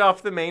just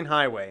off the main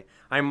highway.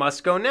 I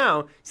must go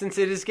now since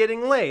it is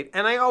getting late,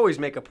 and I always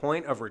make a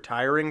point of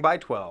retiring by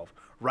 12.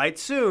 Write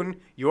soon,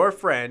 your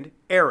friend,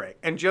 Eric.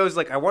 And Joe's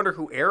like, I wonder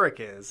who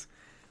Eric is.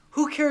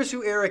 Who cares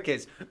who Eric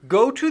is?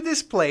 Go to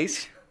this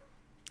place.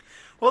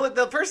 Well,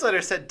 the first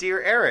letter said,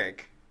 Dear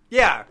Eric.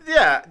 Yeah.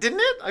 Yeah,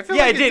 didn't it? I feel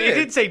like it did. It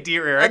did say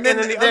Dear Eric. And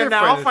then they're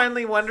now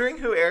finally wondering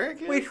who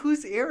Eric is? Wait,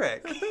 who's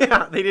Eric?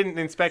 Yeah, they didn't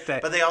inspect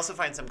that. But they also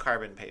find some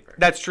carbon paper.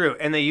 That's true.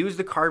 And they use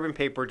the carbon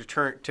paper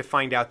to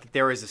find out that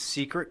there is a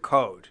secret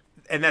code.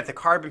 And that the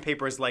carbon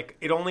paper is like,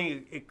 it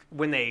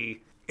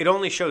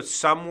only shows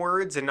some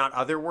words and not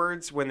other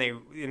words and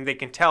they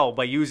can tell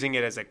by using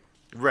it as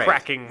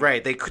cracking.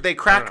 Right. They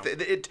crack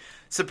it.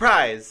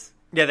 Surprise.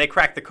 Yeah, they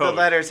crack the code. The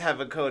letters have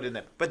a code in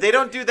them, but they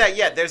don't do that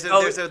yet. There's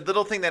a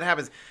little thing that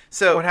happens.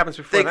 So what happens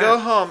before they that? go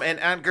home, and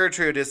Aunt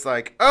Gertrude is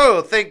like,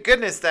 "Oh, thank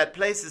goodness that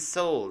place is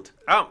sold."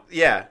 Oh,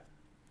 yeah.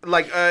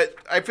 Like,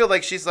 I feel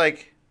like she's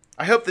like,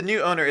 I hope the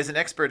new owner is an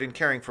expert in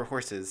caring for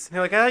horses.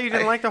 They're like, I thought you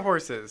didn't like the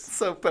horses.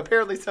 So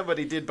apparently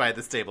somebody did buy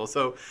the stable.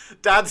 So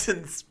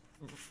Dodson's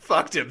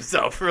fucked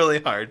himself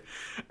really hard,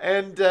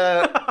 and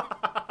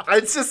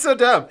it's just so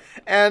dumb.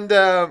 And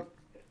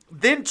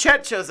then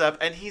Chet shows up,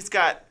 and he's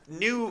got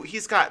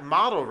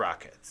model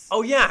rockets.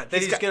 Oh yeah,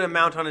 that he's going to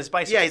mount on his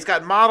bicycle. Yeah, he's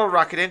got model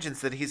rocket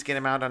engines that he's going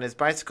to mount on his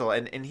bicycle,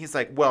 and he's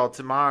like, well,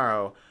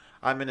 tomorrow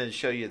I'm going to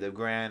show you the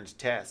grand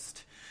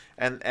test.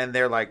 And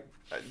they're like,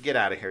 get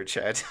out of here,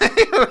 Chet.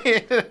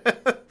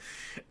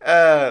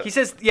 He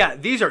says, yeah,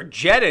 these are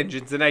jet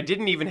engines, and I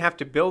didn't even have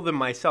to build them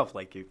myself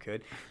like you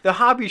could. The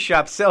hobby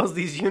shop sells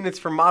these units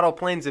for model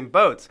planes and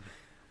boats.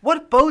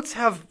 What boats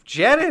have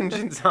jet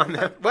engines on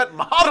them? What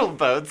model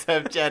boats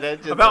have jet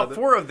engines on them? About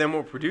 4 of them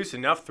will produce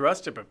enough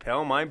thrust to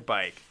propel my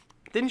bike.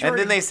 Then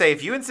they say,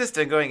 if you insist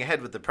on going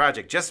ahead with the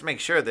project, just make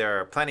sure there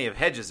are plenty of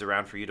hedges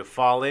around for you to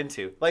fall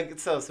into. Like,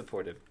 it's so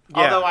supportive.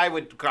 Yeah. Although I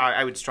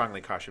would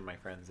strongly caution my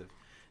friends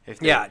if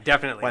they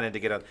definitely wanted to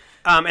get on.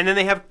 And then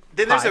they have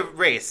Then pie. there's a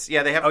race.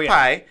 Yeah, they have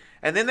pie.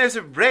 And then there's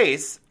a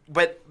race,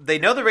 but they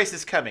know the race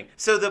is coming.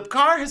 So the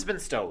car has been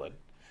stolen,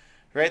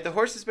 right? The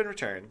horse has been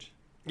returned.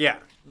 Yeah.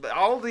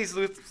 All these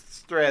loose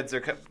threads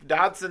are...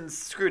 Dodson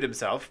screwed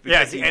himself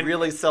because he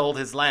really sold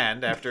his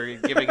land after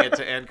giving it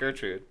to Aunt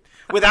Gertrude.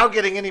 Without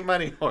getting any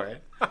money for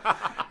it.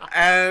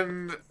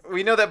 And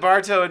we know that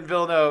Bartow and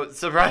Vilno,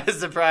 surprise,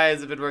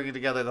 surprise, have been working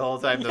together the whole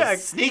time.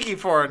 Those sneaky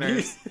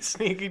foreigners.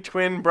 Sneaky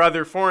twin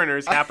brother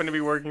foreigners happen to be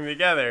working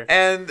together.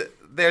 And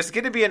there's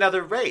going to be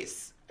another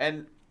race.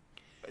 And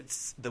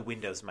the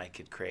windows might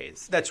get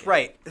crazed. That's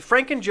right.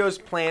 Frank and Joe's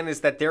plan is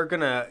that they're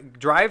going to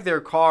drive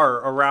their car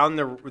around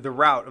the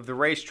route of the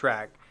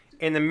racetrack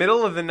in the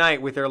middle of the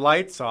night with their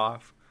lights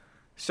off.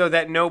 So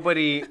that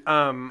nobody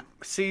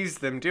sees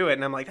them do it.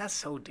 And I'm like, that's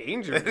so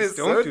dangerous.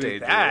 Don't do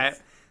that.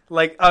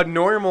 Like, a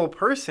normal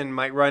person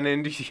might run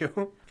into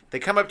you. They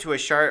come up to a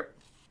sharp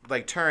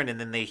turn, and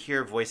then they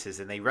hear voices,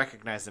 and they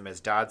recognize them as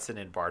Dodson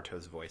and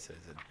Bartow's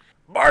voices. And,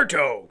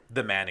 Bartow!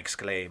 The man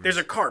exclaimed. There's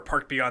a car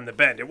parked beyond the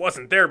bend. It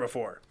wasn't there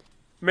before.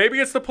 Maybe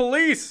it's the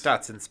police.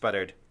 Dodson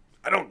sputtered.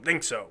 I don't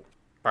think so.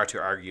 Bartow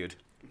argued.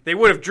 They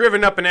would have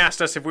driven up and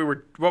asked us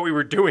what we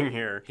were doing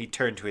here. He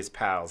turned to his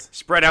pals.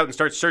 Spread out and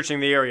start searching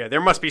the area. There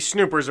must be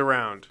snoopers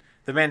around.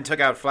 The men took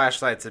out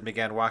flashlights and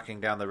began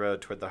walking down the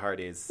road toward the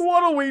Hardys.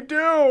 What'll we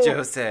do?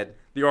 Joe said.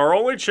 Our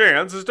only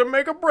chance is to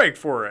make a break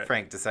for it.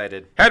 Frank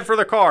decided. Head for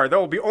the car. There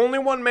will be only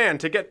one man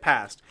to get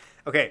past.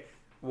 Okay,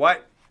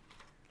 what?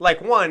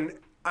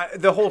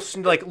 The whole,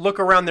 look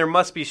around, there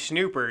must be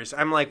snoopers.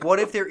 I'm like, what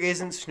if there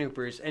isn't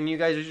snoopers and you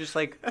guys are just,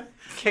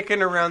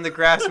 kicking around the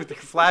grass with your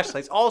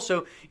flashlights?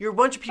 Also, you're a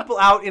bunch of people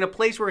out in a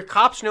place where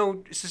cops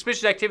know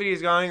suspicious activity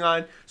is going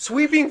on,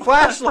 sweeping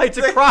flashlights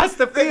across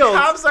the field. The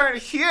cops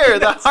aren't here.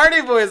 The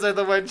Hardy boys are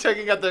the ones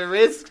checking out the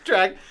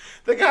racetrack.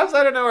 The cops,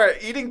 I don't know, are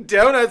eating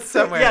donuts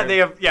somewhere.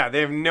 Yeah,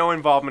 they have no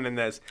involvement in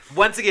this.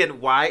 Once again,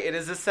 why it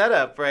is a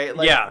setup, right?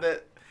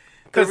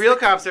 The real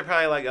cops are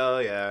probably like, oh,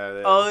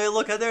 yeah. Oh,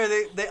 look out there.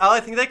 I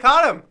think they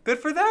caught him. Good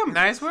for them.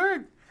 Nice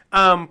work.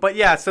 But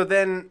yeah, so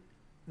then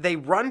they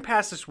run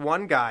past this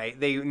one guy.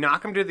 They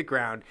knock him to the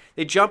ground.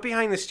 They jump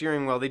behind the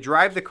steering wheel. They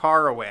drive the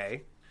car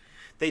away.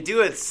 They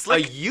do a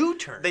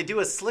U-turn. They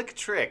do a slick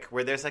trick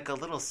where there's a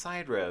little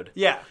side road.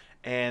 Yeah.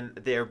 And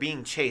they're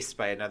being chased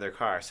by another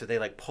car. So they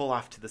pull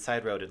off to the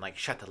side road and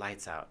shut the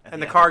lights out. And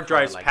the car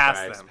drives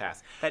past them.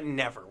 That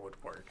never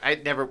would work.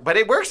 But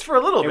it works for a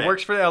little bit. It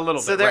works for a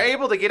little bit. So they're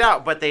able to get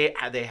out, but they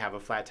have a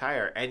flat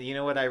tire. And you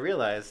know what I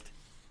realized?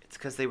 It's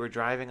because they were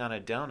driving on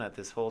a donut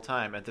this whole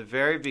time. At the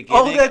very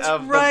beginning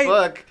of the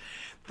book,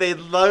 they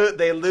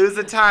lose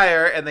a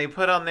tire and they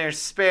put on their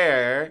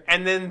spare.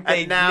 And then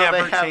they have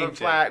a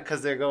flat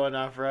because they're going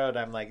off road.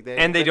 I'm like,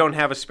 they don't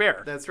have a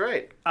spare. That's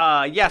right.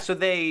 So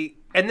they.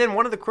 And then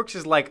one of the crooks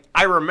is like,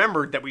 I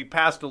remembered that we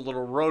passed a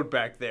little road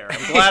back there.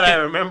 I'm glad I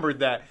remembered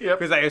that.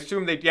 Because I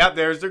assumed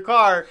there's their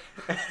car.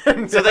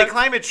 So they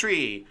climb a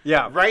tree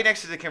right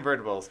next to the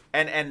convertibles.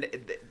 And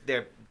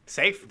they're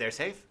safe. They're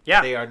safe.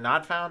 Yeah. They are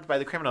not found by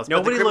the criminals.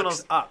 Nobody but the criminals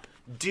looks up.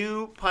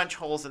 Do punch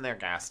holes in their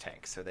gas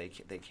tank so they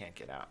can't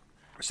get out.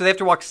 So they have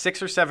to walk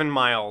 6 or 7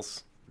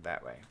 miles.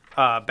 That way.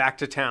 Back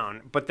to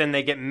town. But then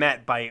they get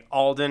met by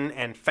Alden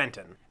and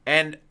Fenton.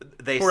 And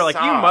they who are like,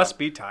 you must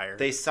be tired.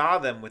 They saw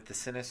them with the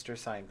Sinister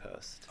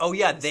signpost. Oh,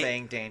 yeah.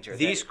 Saying danger.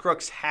 These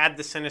crooks had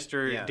the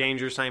Sinister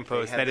danger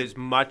signpost that is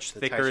much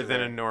thicker than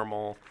a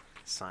normal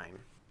sign.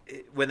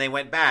 When they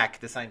went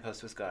back, the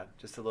signpost was gone.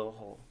 Just a little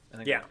hole.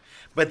 Yeah.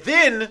 But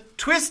then,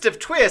 twist of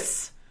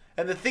twists,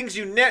 and the thing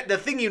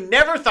you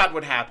never thought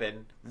would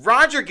happen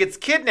Roger gets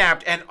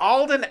kidnapped, and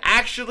Alden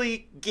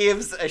actually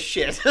gives a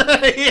shit.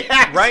 He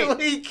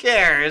actually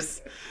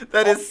cares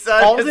that his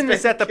son Alden has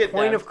is at the kidnapped.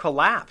 point of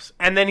collapse.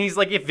 And then he's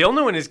like, if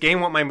Vilno and his gang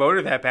want my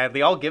motor that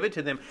badly, I'll give it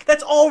to them.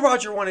 That's all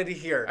Roger wanted to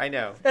hear. I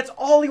know. That's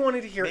all he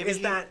wanted to hear Maybe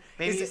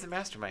he's the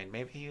mastermind.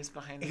 Maybe he was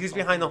behind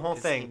the whole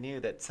thing. He knew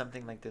that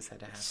something like this had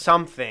to happen.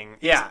 Something.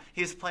 Yeah.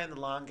 He was playing the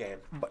long game.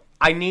 But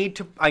I need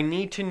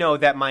to know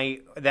that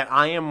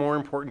I am more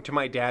important to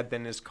my dad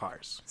than his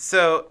cars.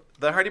 So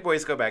the Hardy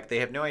Boys go back. They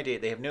have no idea.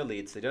 They have no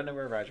leads. They don't know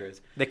where Roger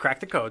is. They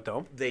crack the code,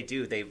 though. They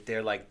do.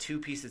 They're like 2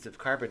 pieces of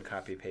carbon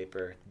copy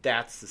paper.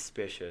 That's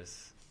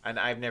suspicious. And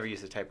I've never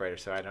used a typewriter,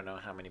 so I don't know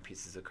how many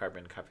pieces of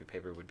carbon copy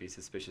paper would be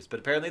suspicious. But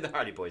apparently the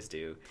Hardy Boys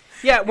do.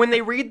 Yeah, when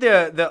they read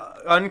the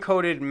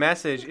uncoded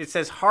message, it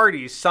says,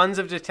 Hardy's, sons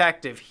of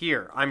detective,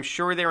 here. I'm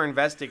sure they're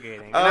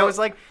investigating. And I was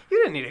like, you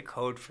didn't need a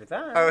code for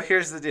that. Oh,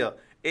 here's the deal.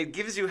 It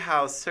gives you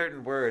how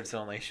certain words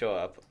only show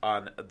up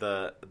on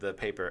the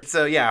paper.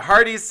 So yeah,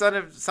 Hardy's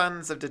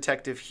sons of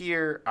detective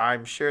here.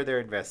 I'm sure they're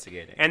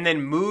investigating. And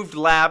then moved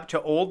lab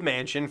to old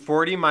mansion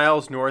 40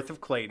 miles north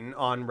of Clayton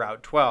on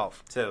Route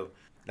 12. So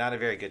not a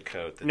very good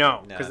code.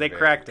 No, because they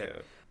cracked it.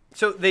 Code.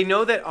 So they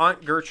know that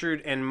Aunt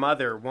Gertrude and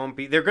Mother won't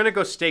be... They're going to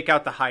go stake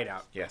out the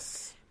hideout.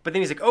 Yes. But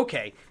then he's like,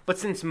 okay, but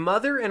since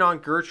Mother and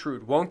Aunt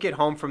Gertrude won't get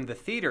home from the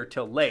theater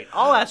till late,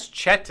 I'll ask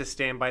Chet to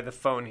stand by the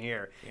phone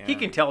here. Yeah. He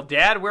can tell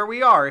Dad where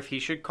we are if he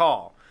should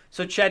call.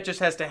 So Chet just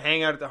has to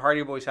hang out at the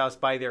Hardy Boys' house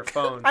by their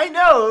phone. I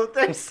know.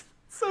 They're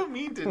so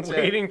mean to Chet.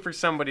 Waiting for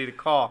somebody to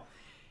call.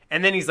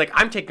 And then he's like,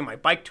 I'm taking my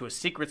bike to a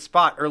secret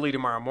spot early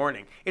tomorrow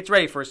morning. It's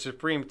ready for a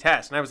supreme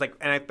test. And I was like,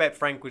 and I bet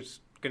Frank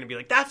was going to be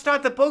like, that's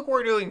not the book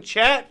we're doing,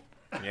 Chet.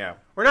 Yeah.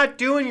 We're not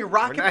doing your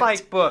rocket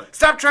bike book.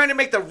 Stop trying to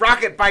make the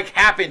rocket bike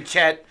happen,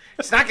 Chet.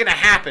 It's not going to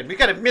happen. We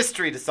got a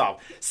mystery to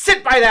solve.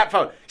 Sit by that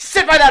phone.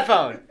 Sit by that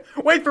phone.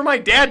 Wait for my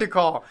dad to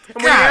call. And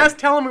when he asked,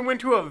 tell him we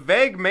went to a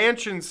vague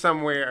mansion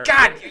somewhere.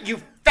 God,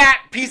 you fat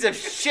piece of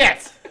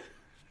shit.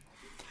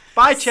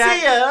 Bye, Chet.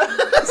 See ya.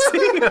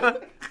 See ya.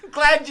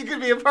 Glad you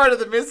could be a part of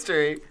the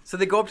mystery. So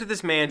they go up to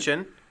this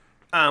mansion,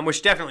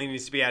 which definitely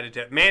needs to be added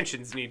to...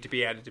 Mansions need to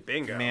be added to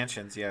bingo.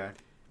 Mansions, yeah.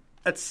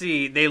 Let's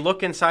see. They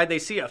look inside. They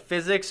see a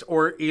physics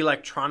or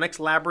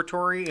electronics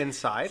laboratory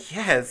inside.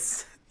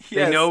 Yes.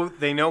 They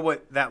know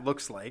what that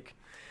looks like.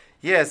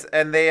 Yes,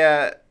 and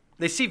they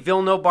see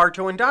Vilno,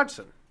 Bartow, and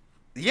Dodson.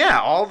 Yeah,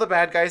 all the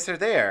bad guys are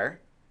there.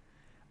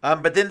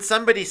 But then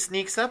somebody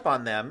sneaks up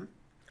on them.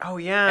 Oh,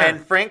 yeah.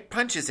 And Frank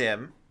punches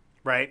him.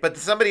 Right. But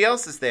somebody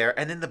else is there,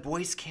 and then the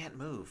boys can't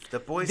move. The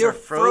boys are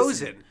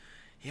frozen.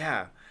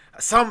 Yeah.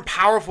 Some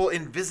powerful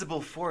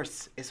invisible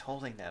force is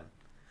holding them.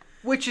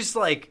 Which is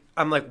like,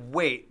 I'm like,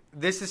 wait,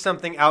 this is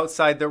something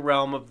outside the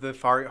realm of the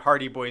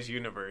Hardy Boys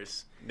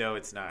universe. No,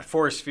 it's not.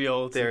 Force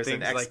fields There's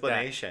and things an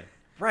explanation. Like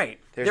that. Right.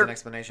 There's an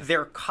explanation.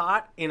 They're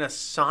caught in a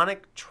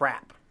sonic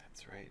trap.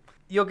 That's right.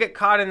 You'll get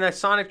caught in that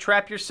sonic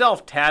trap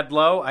yourself,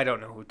 Tadlow. I don't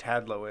know who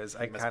Tadlow is.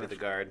 He must be the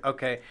guard.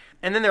 Okay.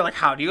 And then they're like,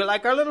 how do you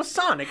like our little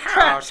sonic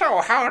trap?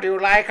 How do you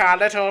like our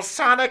little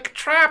sonic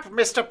trap,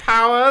 Mr.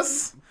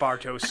 Powers?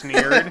 Bartow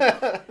sneered.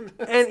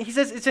 And he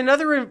says, it's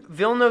another of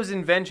Vilno's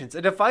inventions,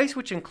 a device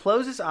which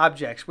encloses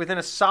objects within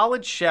a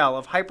solid shell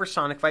of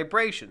hypersonic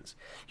vibrations.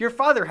 Your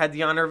father had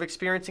the honor of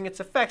experiencing its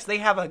effects. They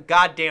have a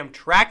goddamn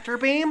tractor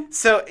beam?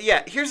 So,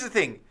 yeah, here's the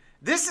thing.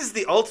 This is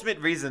the ultimate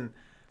reason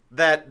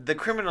that the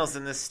criminals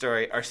in this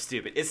story are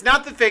stupid. It's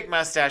not the fake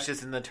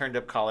mustaches and the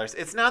turned-up collars.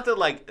 It's not the,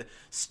 like,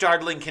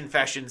 startling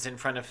confessions in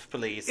front of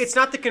police. It's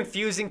not the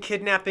confusing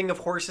kidnapping of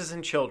horses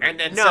and children.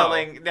 And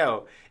selling...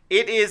 No.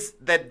 It is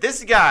that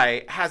this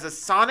guy has a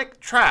sonic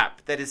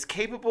trap that is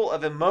capable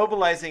of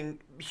immobilizing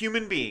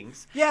human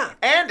beings. Yeah.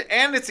 And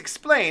it's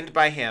explained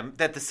by him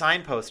that the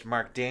signpost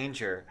marked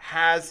danger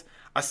has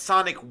a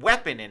sonic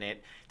weapon in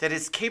it that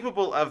is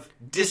capable of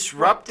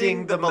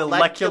disrupting the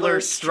molecular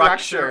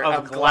structure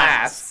of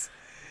glass.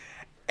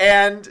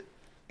 And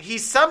he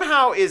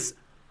somehow is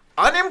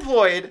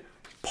unemployed,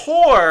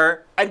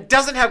 poor, and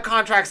doesn't have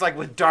contracts like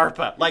with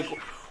DARPA. Like...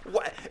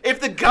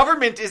 If the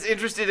government is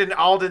interested in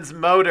Alden's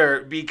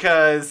motor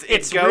because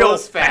it goes real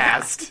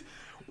fast,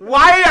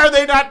 why are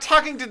they not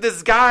talking to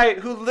this guy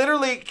who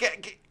literally,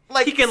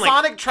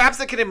 sonic traps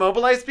that can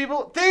immobilize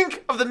people?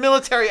 Think of the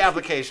military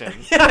application.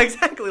 Yeah,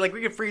 exactly. Like,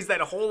 we could freeze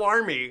that whole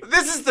army.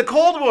 This is the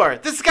Cold War.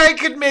 This guy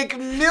could make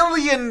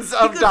millions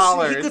of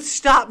dollars. He could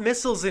stop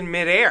missiles in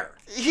midair.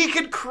 He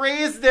could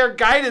craze their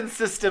guidance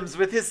systems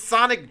with his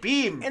sonic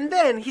beam. And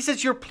then he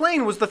says, your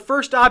plane was the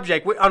first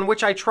object on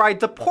which I tried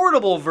the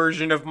portable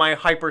version of my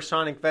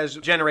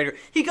hypersonic generator.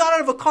 He got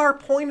out of a car,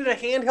 pointed a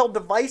handheld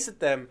device at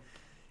them.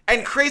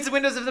 And crazed the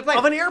windows of the plane.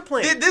 Of an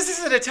airplane. This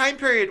is at a time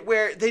period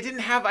where they didn't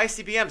have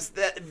ICBMs.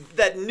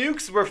 That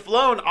nukes were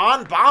flown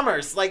on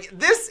bombers. Like,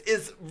 this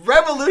is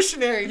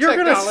revolutionary technology.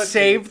 You're going to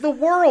save the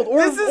world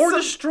or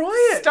destroy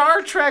it.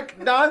 Star Trek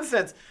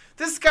nonsense.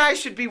 This guy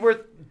should be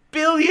worth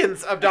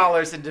billions of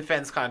dollars in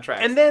defense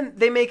contracts. And then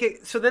they make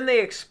it, so then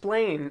they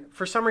explain,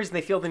 for some reason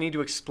they feel the need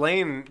to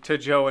explain to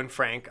Joe and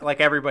Frank,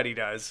 like everybody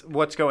does,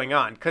 what's going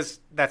on, because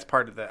that's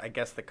part of the, I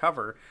guess, the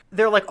cover.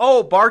 They're like,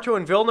 oh, Bartow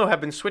and Vilno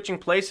have been switching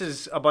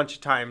places a bunch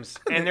of times.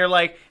 And they're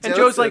like, and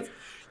Joe's like,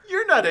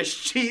 you're not a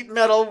sheet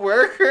metal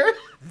worker.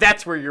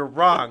 That's where you're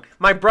wrong.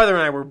 My brother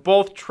and I were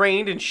both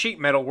trained in sheet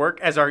metal work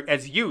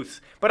as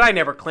youths, but I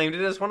never claimed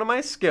it as one of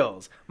my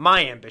skills.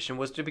 My ambition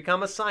was to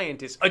become a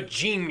scientist, a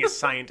genius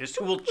scientist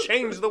who will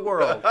change the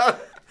world.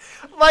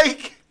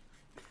 Like,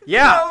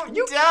 yeah,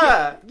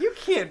 no, you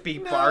can't be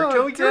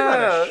Bartow. You're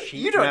not a sheet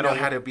You don't metal know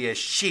how to be a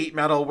sheet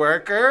metal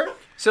worker.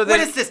 So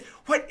then,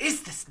 what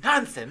is this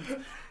nonsense?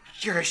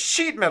 You're a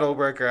sheet metal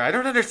worker. I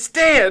don't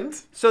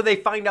understand. So they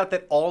find out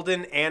that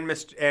Alden and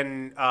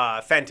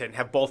Fenton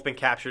have both been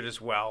captured as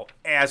well,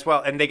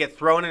 and they get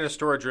thrown in a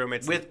storage room.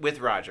 It's with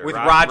Roger.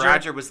 Roger.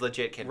 Roger was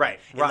legit kidnapped. Right.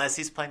 Unless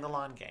he's playing the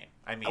long game.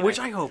 I mean, which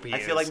I hope he is. I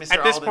feel like Mr.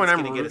 At this Alden's point,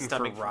 I'm gonna rooting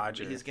for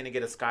Roger. He's going to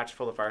get a scotch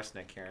full of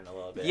arsenic here in a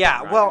little bit.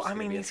 Yeah. Roger's well, I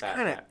mean, he's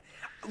kind of. fat.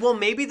 Well,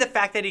 maybe the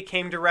fact that he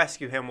came to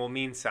rescue him will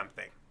mean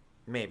something.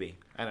 Maybe.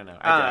 I don't know.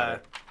 I doubt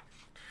it.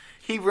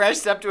 He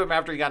rushed up to him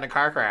after he got in a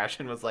car crash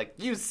and was like,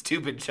 "You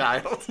stupid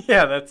child."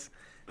 Yeah,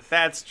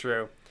 that's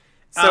true.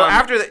 So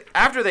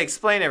after they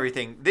explain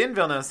everything, then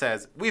Villeneuve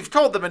says, "We've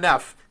told them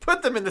enough.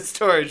 Put them in the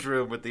storage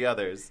room with the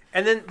others."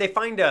 And then they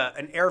find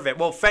an air vent.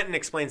 Well, Fenton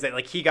explains that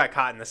he got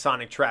caught in the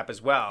sonic trap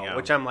as well, Yeah.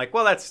 which I'm like,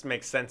 well, that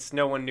makes sense.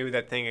 No one knew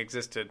that thing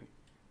existed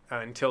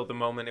until the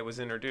moment it was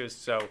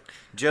introduced. So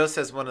Joe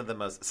says one of the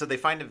most. So they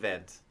find a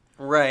vent.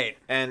 Right.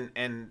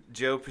 And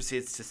Joe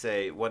proceeds to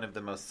say one of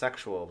the most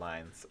sexual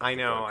lines. I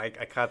know. I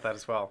caught that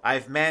as well.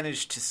 I've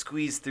managed to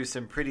squeeze through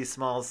some pretty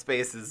small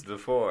spaces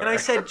before. And I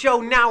said,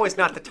 Joe, now is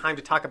not the time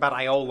to talk about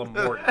Iola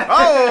Morton.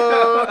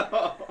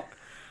 Oh!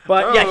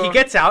 But yeah, he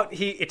gets out.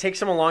 It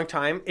takes him a long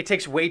time. It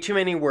takes way too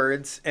many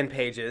words and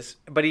pages.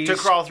 But to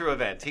crawl through a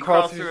vent. He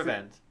crawls through a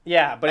vent.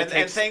 Yeah, but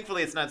and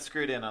thankfully it's not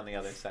screwed in on the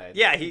other side.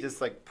 Yeah, he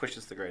just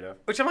pushes the grate off.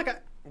 Which I'm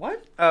like,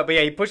 what? But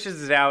yeah, he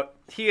pushes it out.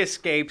 He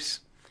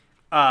escapes.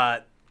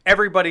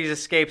 Everybody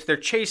escapes. They're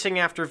chasing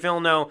after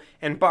Vilno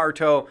and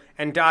Bartow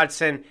and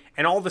Dodson,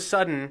 and all of a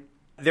sudden,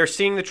 they're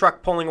seeing the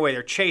truck pulling away.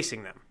 They're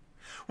chasing them.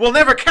 We'll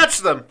never catch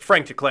them,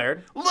 Frank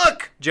declared.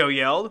 Look! Joe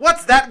yelled.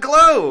 What's that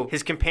glow?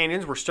 His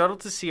companions were startled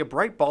to see a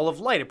bright ball of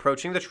light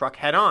approaching the truck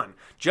head-on.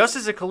 Just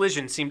as a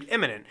collision seemed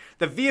imminent,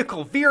 the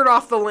vehicle veered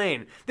off the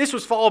lane. This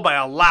was followed by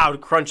a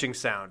loud crunching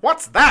sound.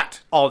 What's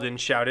that? Alden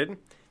shouted.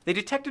 They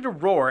detected a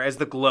roar as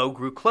the glow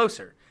grew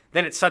closer.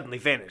 Then it suddenly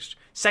vanished.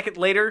 Second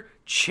later,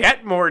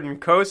 Chet Morton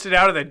coasted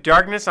out of the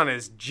darkness on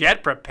his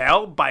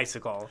jet-propelled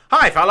bicycle.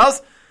 Hi,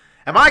 fellas.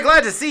 Am I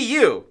glad to see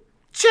you?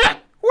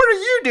 Chet, what are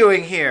you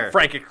doing here?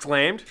 Frank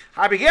exclaimed.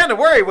 I began to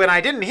worry when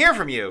I didn't hear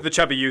from you. The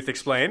chubby youth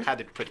explained. Had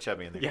to put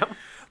chubby in there. Yep.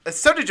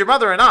 So did your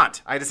mother and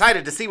aunt. I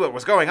decided to see what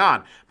was going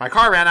on. My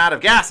car ran out of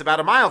gas about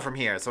a mile from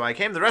here, so I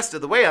came the rest of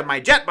the way on my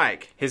jet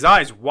bike. His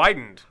eyes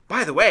widened.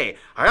 By the way,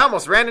 I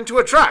almost ran into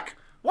a truck.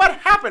 What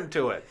happened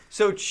to it?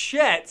 So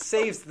Chet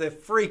saves the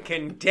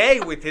freaking day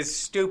with his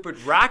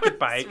stupid rocket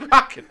bike.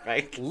 Rocket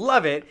bike.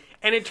 Love it.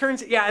 And it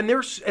turns, and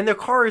their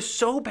car is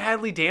so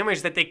badly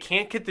damaged that they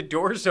can't get the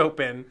doors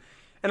open.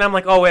 And I'm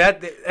like,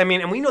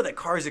 and we know that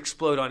cars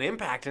explode on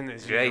impact in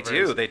this universe. They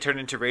do. They turn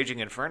into raging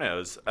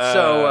infernos.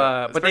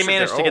 But they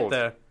managed to get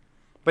the...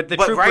 But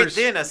troopers... right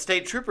then, a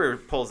state trooper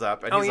pulls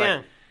up, and he's yeah.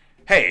 like,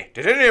 "Hey,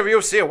 did any of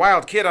you see a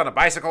wild kid on a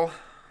bicycle?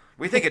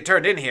 We think it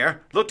turned in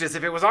here. Looked as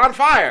if it was on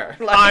fire."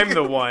 I'm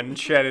the one,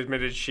 Chet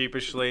admitted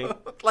sheepishly.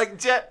 Like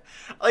that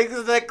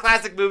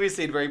classic movie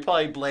scene where he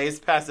probably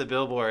blazed past a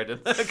billboard,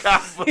 and the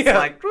cop was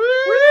like,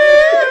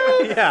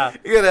 "Woo!" Yeah.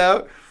 You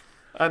know,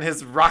 on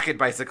his rocket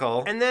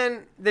bicycle. And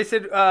then they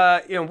said,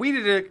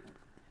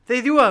 they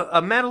do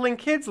a meddling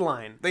kids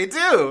line. They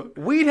do.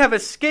 We'd have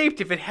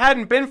escaped if it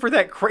hadn't been for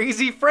that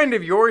crazy friend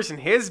of yours and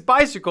his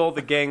bicycle,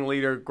 the gang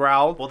leader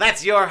growled. Well,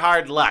 that's your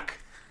hard luck,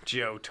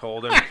 Joe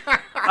told him.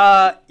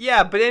 But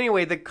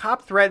anyway, the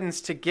cop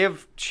threatens to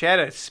give Chet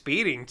a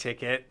speeding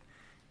ticket.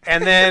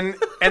 And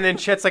then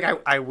Chet's like,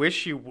 I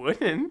wish you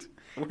wouldn't.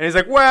 And he's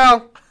like,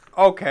 well,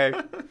 okay.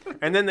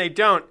 And then they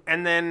don't.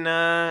 And then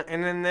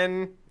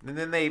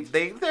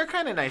they're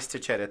kind of nice to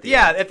Chet at the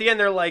end. Yeah, at the end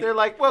they're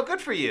like, well, good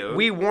for you.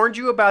 We warned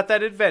you about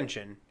that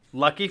invention.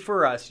 Lucky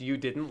for us, you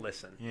didn't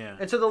listen. Yeah.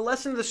 And so the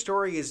lesson of the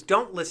story is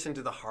don't listen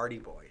to the Hardy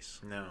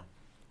Boys. No.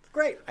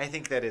 Great. I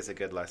think that is a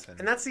good lesson.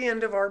 And that's the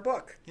end of our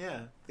book.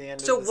 Yeah. The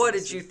end. So of the what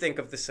Sinister. did you think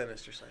of the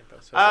Sinister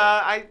Signpost?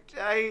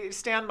 I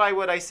stand by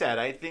what I said.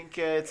 I think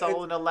it's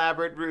all an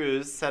elaborate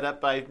ruse set up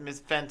by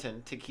Ms.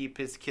 Fenton to keep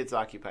his kids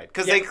occupied.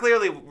 Because they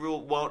clearly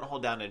won't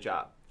hold down a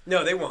job.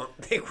 No, they won't.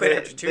 They quit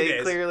after 2 days.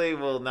 They clearly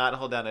will not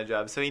hold down a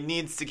job, so he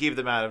needs to keep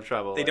them out of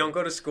trouble. They don't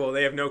go to school.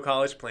 They have no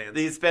college plans.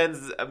 He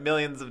spends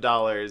millions of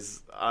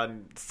dollars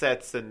on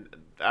sets and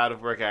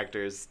out-of-work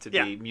actors to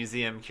be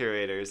museum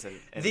curators and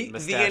the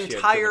mustachioed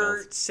entire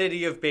criminals.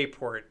 city of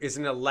Bayport is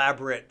an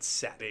elaborate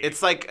setting.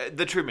 It's like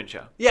the Truman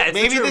Show. Yeah, it's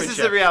maybe the Truman this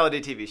Show. is a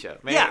reality TV show.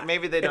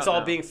 Maybe they don't. It's all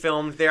know. being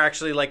filmed. They're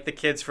actually like the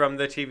kids from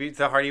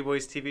the Hardy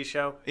Boys TV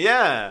show.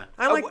 Yeah,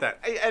 I like that.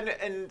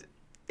 And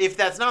if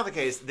that's not the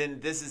case, then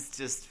this is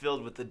just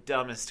filled with the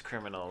dumbest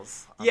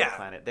criminals on the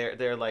planet.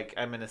 They're like,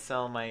 I'm going to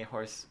sell my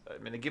horse. I'm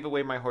going to give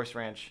away my horse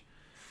ranch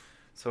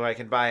so I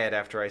can buy it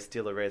after I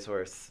steal a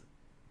racehorse.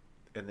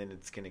 And then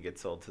it's going to get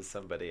sold to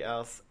somebody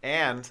else.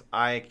 And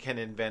I can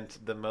invent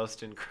the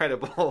most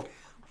incredible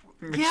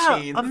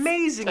machines,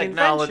 amazing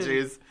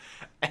technologies.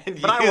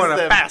 But I want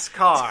a fast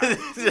car.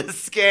 To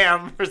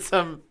scam for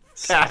some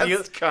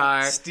fast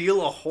car.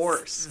 Steal a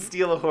horse.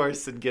 Steal a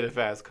horse and get a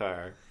fast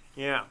car.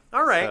 Yeah.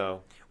 All right.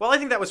 So. Well, I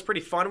think that was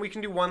pretty fun. We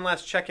can do one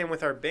last check-in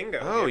with our bingo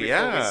before we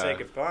say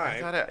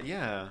goodbye.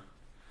 Yeah.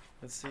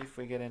 Let's see if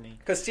we get any.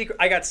 Because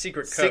I got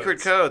secret codes. Secret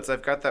codes.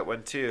 I've got that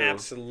one, too.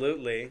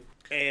 Absolutely.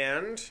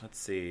 And let's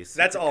see.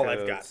 That's all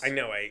codes. I've got. I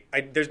know.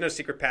 There's no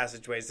secret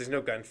passageways. There's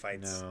no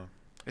gunfights. No.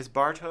 Is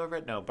Bartow a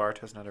red? No,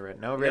 Bartow's not a red.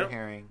 No red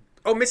herring.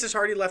 Oh, Mrs.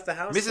 Hardy left the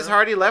house? Mrs.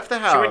 Hardy left the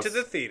house. She went to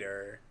the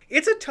theater.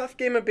 It's a tough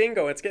game of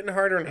bingo. It's getting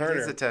harder and harder.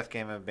 It is a tough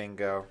game of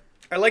bingo.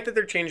 I like that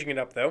they're changing it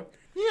up, though.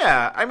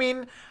 Yeah. I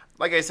mean,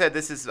 like I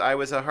said, I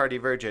was a Hardy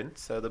virgin,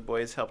 so the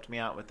boys helped me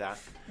out with that.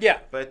 Yeah.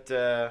 But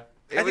I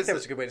think that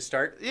was a good way to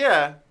start.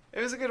 Yeah.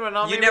 It was a good one.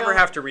 You never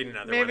have to read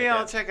another one. Maybe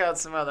I'll check out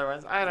some other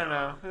ones. I don't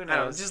know. Who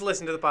knows? Just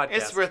listen to the podcast.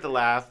 It's worth a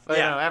laugh. But,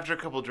 Yeah. after a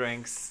couple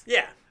drinks.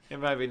 Yeah. It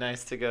might be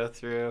nice to go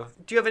through.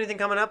 Do you have anything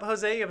coming up,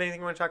 Jose? You have anything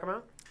you want to talk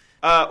about?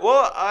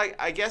 Well,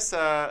 I guess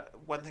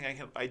one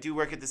thing I do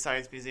work at the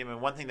Science Museum, and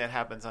one thing that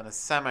happens on a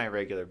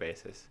semi-regular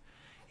basis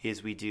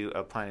is we do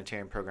a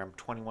planetarium program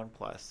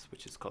 21+,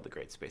 which is called the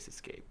Great Space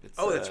Escape. It's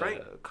that's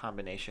right. A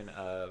combination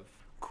of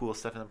cool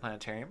stuff in the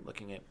planetarium,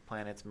 looking at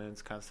planets,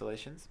 moons,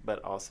 constellations,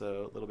 but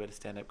also a little bit of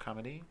stand-up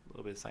comedy, a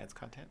little bit of science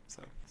content.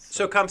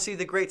 So come see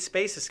the Great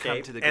Space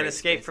Escape and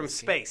escape from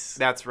space.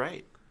 That's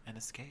right, and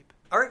escape.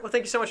 All right, well,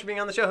 thank you so much for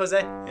being on the show, Jose.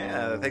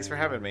 Yeah, thanks for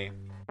having me.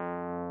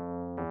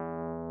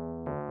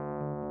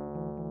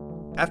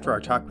 After our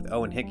talk with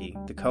Owen Hickey,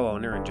 the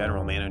co-owner and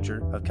general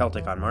manager of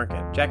Celtic on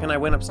Market, Jack and I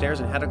went upstairs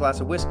and had a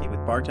glass of whiskey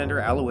with bartender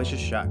Aloysius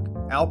Shuck.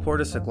 Al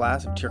poured us a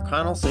glass of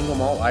Tyrconnell single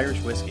malt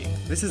Irish whiskey.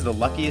 This is the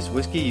luckiest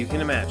whiskey you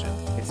can imagine.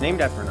 It's named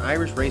after an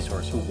Irish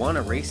racehorse who won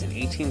a race in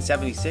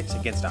 1876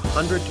 against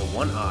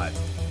 100-to-1 odds.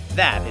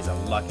 That is a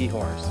lucky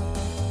horse.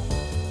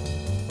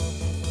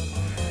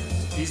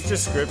 These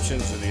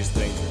descriptions of these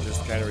things are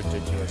just kind of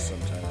ridiculous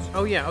sometimes.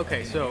 Oh, yeah,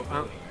 okay, so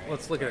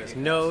let's look at this.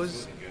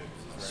 Nose,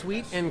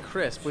 sweet and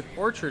crisp with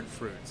orchard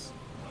fruits,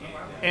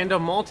 and a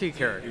malty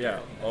character. Yeah,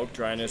 oak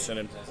dryness and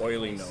an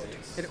oily note.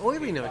 An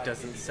oily note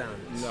doesn't sound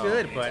No.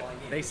 good, but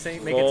they make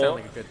it sound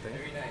like a good thing.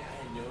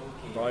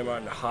 Volume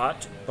on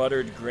hot,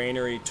 buttered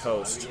granary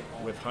toast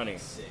with honey.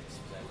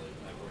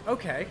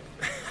 Okay.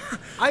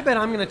 I bet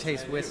I'm going to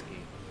taste whiskey.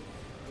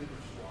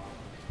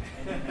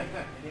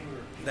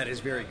 That is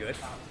very good.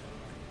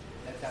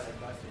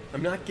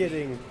 I'm not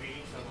getting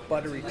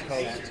buttery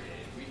toast.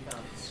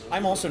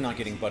 I'm also not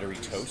getting buttery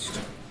toast.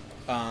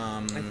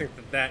 I think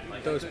that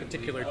those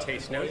particular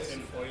taste notes,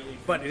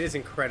 but it is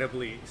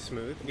incredibly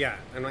smooth. Yeah,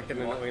 I'm not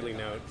getting an oily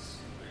note.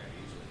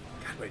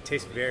 God, but it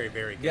tastes very,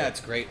 very good. Yeah,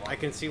 it's great. I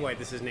can see why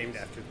this is named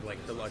after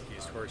like the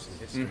luckiest horse in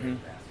history.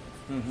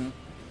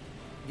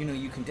 You know,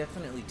 you can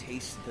definitely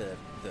taste the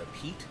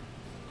peat.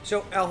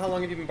 So, Al, how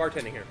long have you been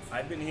bartending here?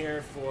 I've been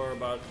here for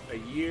about a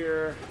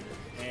year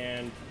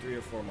and 3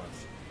 or 4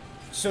 months.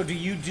 So, do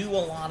you do a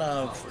lot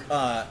of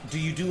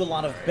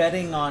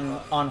betting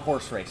on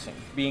horse racing?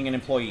 Being an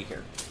employee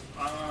here.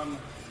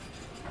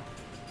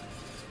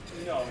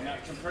 No,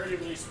 not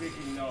comparatively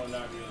speaking. No,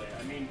 not really.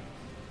 I mean,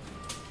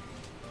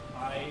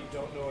 I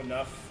don't know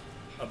enough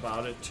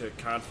about it to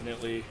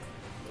confidently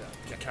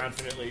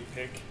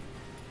pick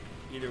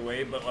either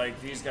way. But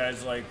like these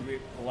guys, like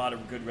a lot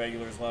of good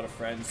regulars, a lot of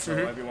friends. So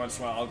every once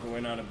in a while, I'll go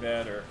in on a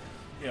bet or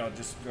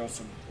just throw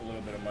a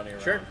little bit of money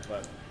around. Sure.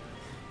 But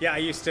Yeah, I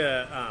used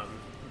to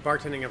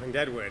bartending up in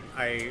Deadwood.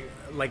 I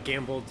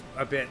gambled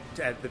a bit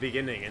at the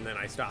beginning, and then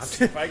I stopped.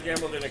 if I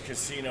gambled in a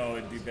casino,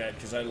 it'd be bad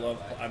because I'm a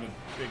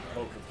big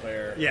poker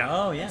player. Yeah.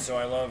 Oh yeah. So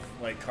I love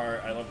playing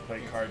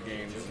card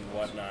games and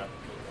whatnot.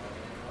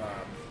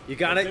 You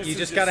got it. You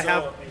just got to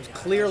have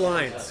clear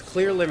lines,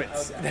 clear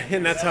limits,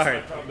 and that's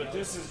hard. But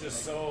this is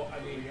just so.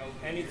 I mean,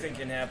 anything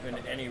can happen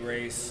any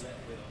race.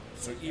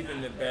 So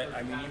even the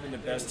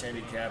best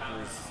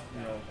handicappers,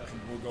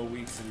 will go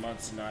weeks and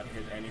months and not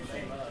hit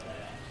anything.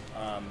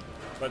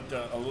 But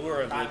the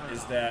allure of it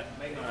is that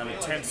on a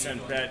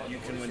 10-cent bet, you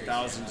can win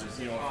thousands.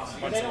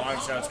 A bunch of long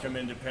shots come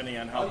in depending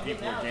on how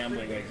people are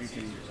gambling. Like you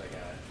can,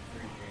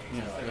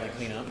 really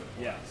clean up.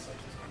 yeah.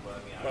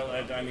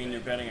 But I mean,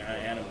 you're betting on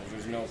animals.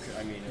 There's no.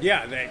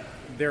 Yeah,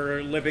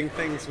 they're living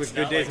things with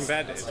good days and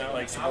bad days. It's not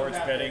like sports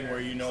betting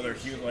where they're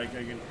huge. Like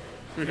I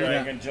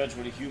can judge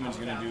what a human's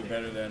going to do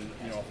better than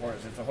a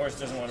horse. If the horse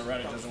doesn't want to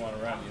run, it doesn't want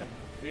to run.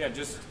 Yeah,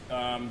 just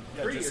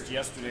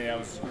yesterday,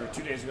 or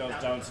 2 days ago, I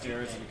was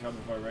downstairs and a couple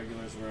of our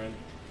regulars were in.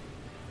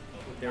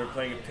 They were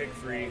playing a pick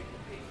 3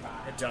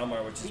 at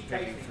Delmar, which is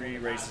picking 3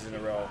 races in a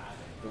row,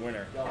 the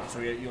winner. So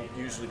you'll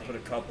usually put a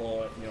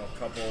couple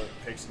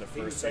picks in the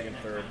first, second,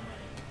 third.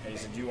 And he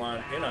said, "Do you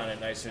want in on it?"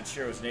 And I said,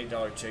 "Sure." It was an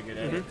 $8 ticket,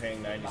 and I'm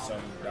paying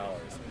 $90-some.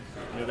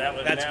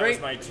 That's great.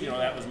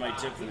 That was my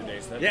tip for the day.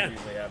 So that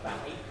usually happens.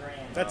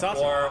 That's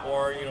awesome.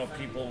 Or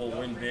people will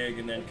win big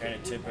and then kind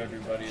of tip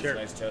everybody as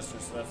nice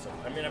testers. So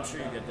I'm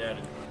sure you get that.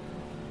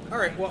 All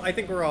right. Well, I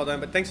think we're all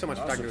done. But thanks so much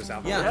for talking to us,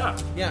 Al.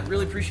 Yeah,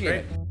 really appreciate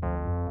it.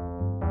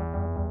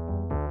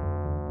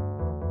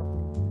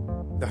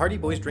 The Hardy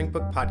Boys Drink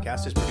Book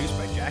podcast is produced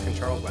by Jack and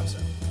Charles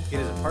Webster. It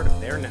is a part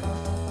of their network.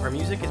 Our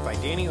music is by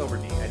Danny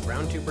Overdee at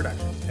Round 2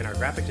 Productions, and our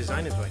graphic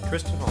design is by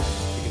Tristan Hall.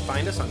 You can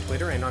find us on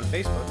Twitter and on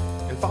Facebook,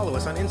 and follow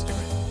us on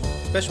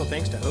Instagram. Special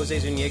thanks to Jose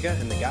Zuniga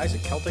and the guys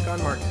at Celtic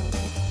on Market.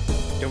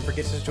 Don't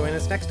forget to join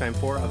us next time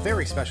for a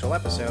very special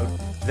episode,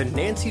 the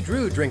Nancy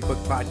Drew Drink Book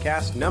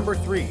Podcast number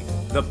 3,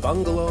 The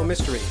Bungalow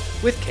Mystery,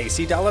 with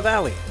Casey Dalla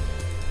Valle.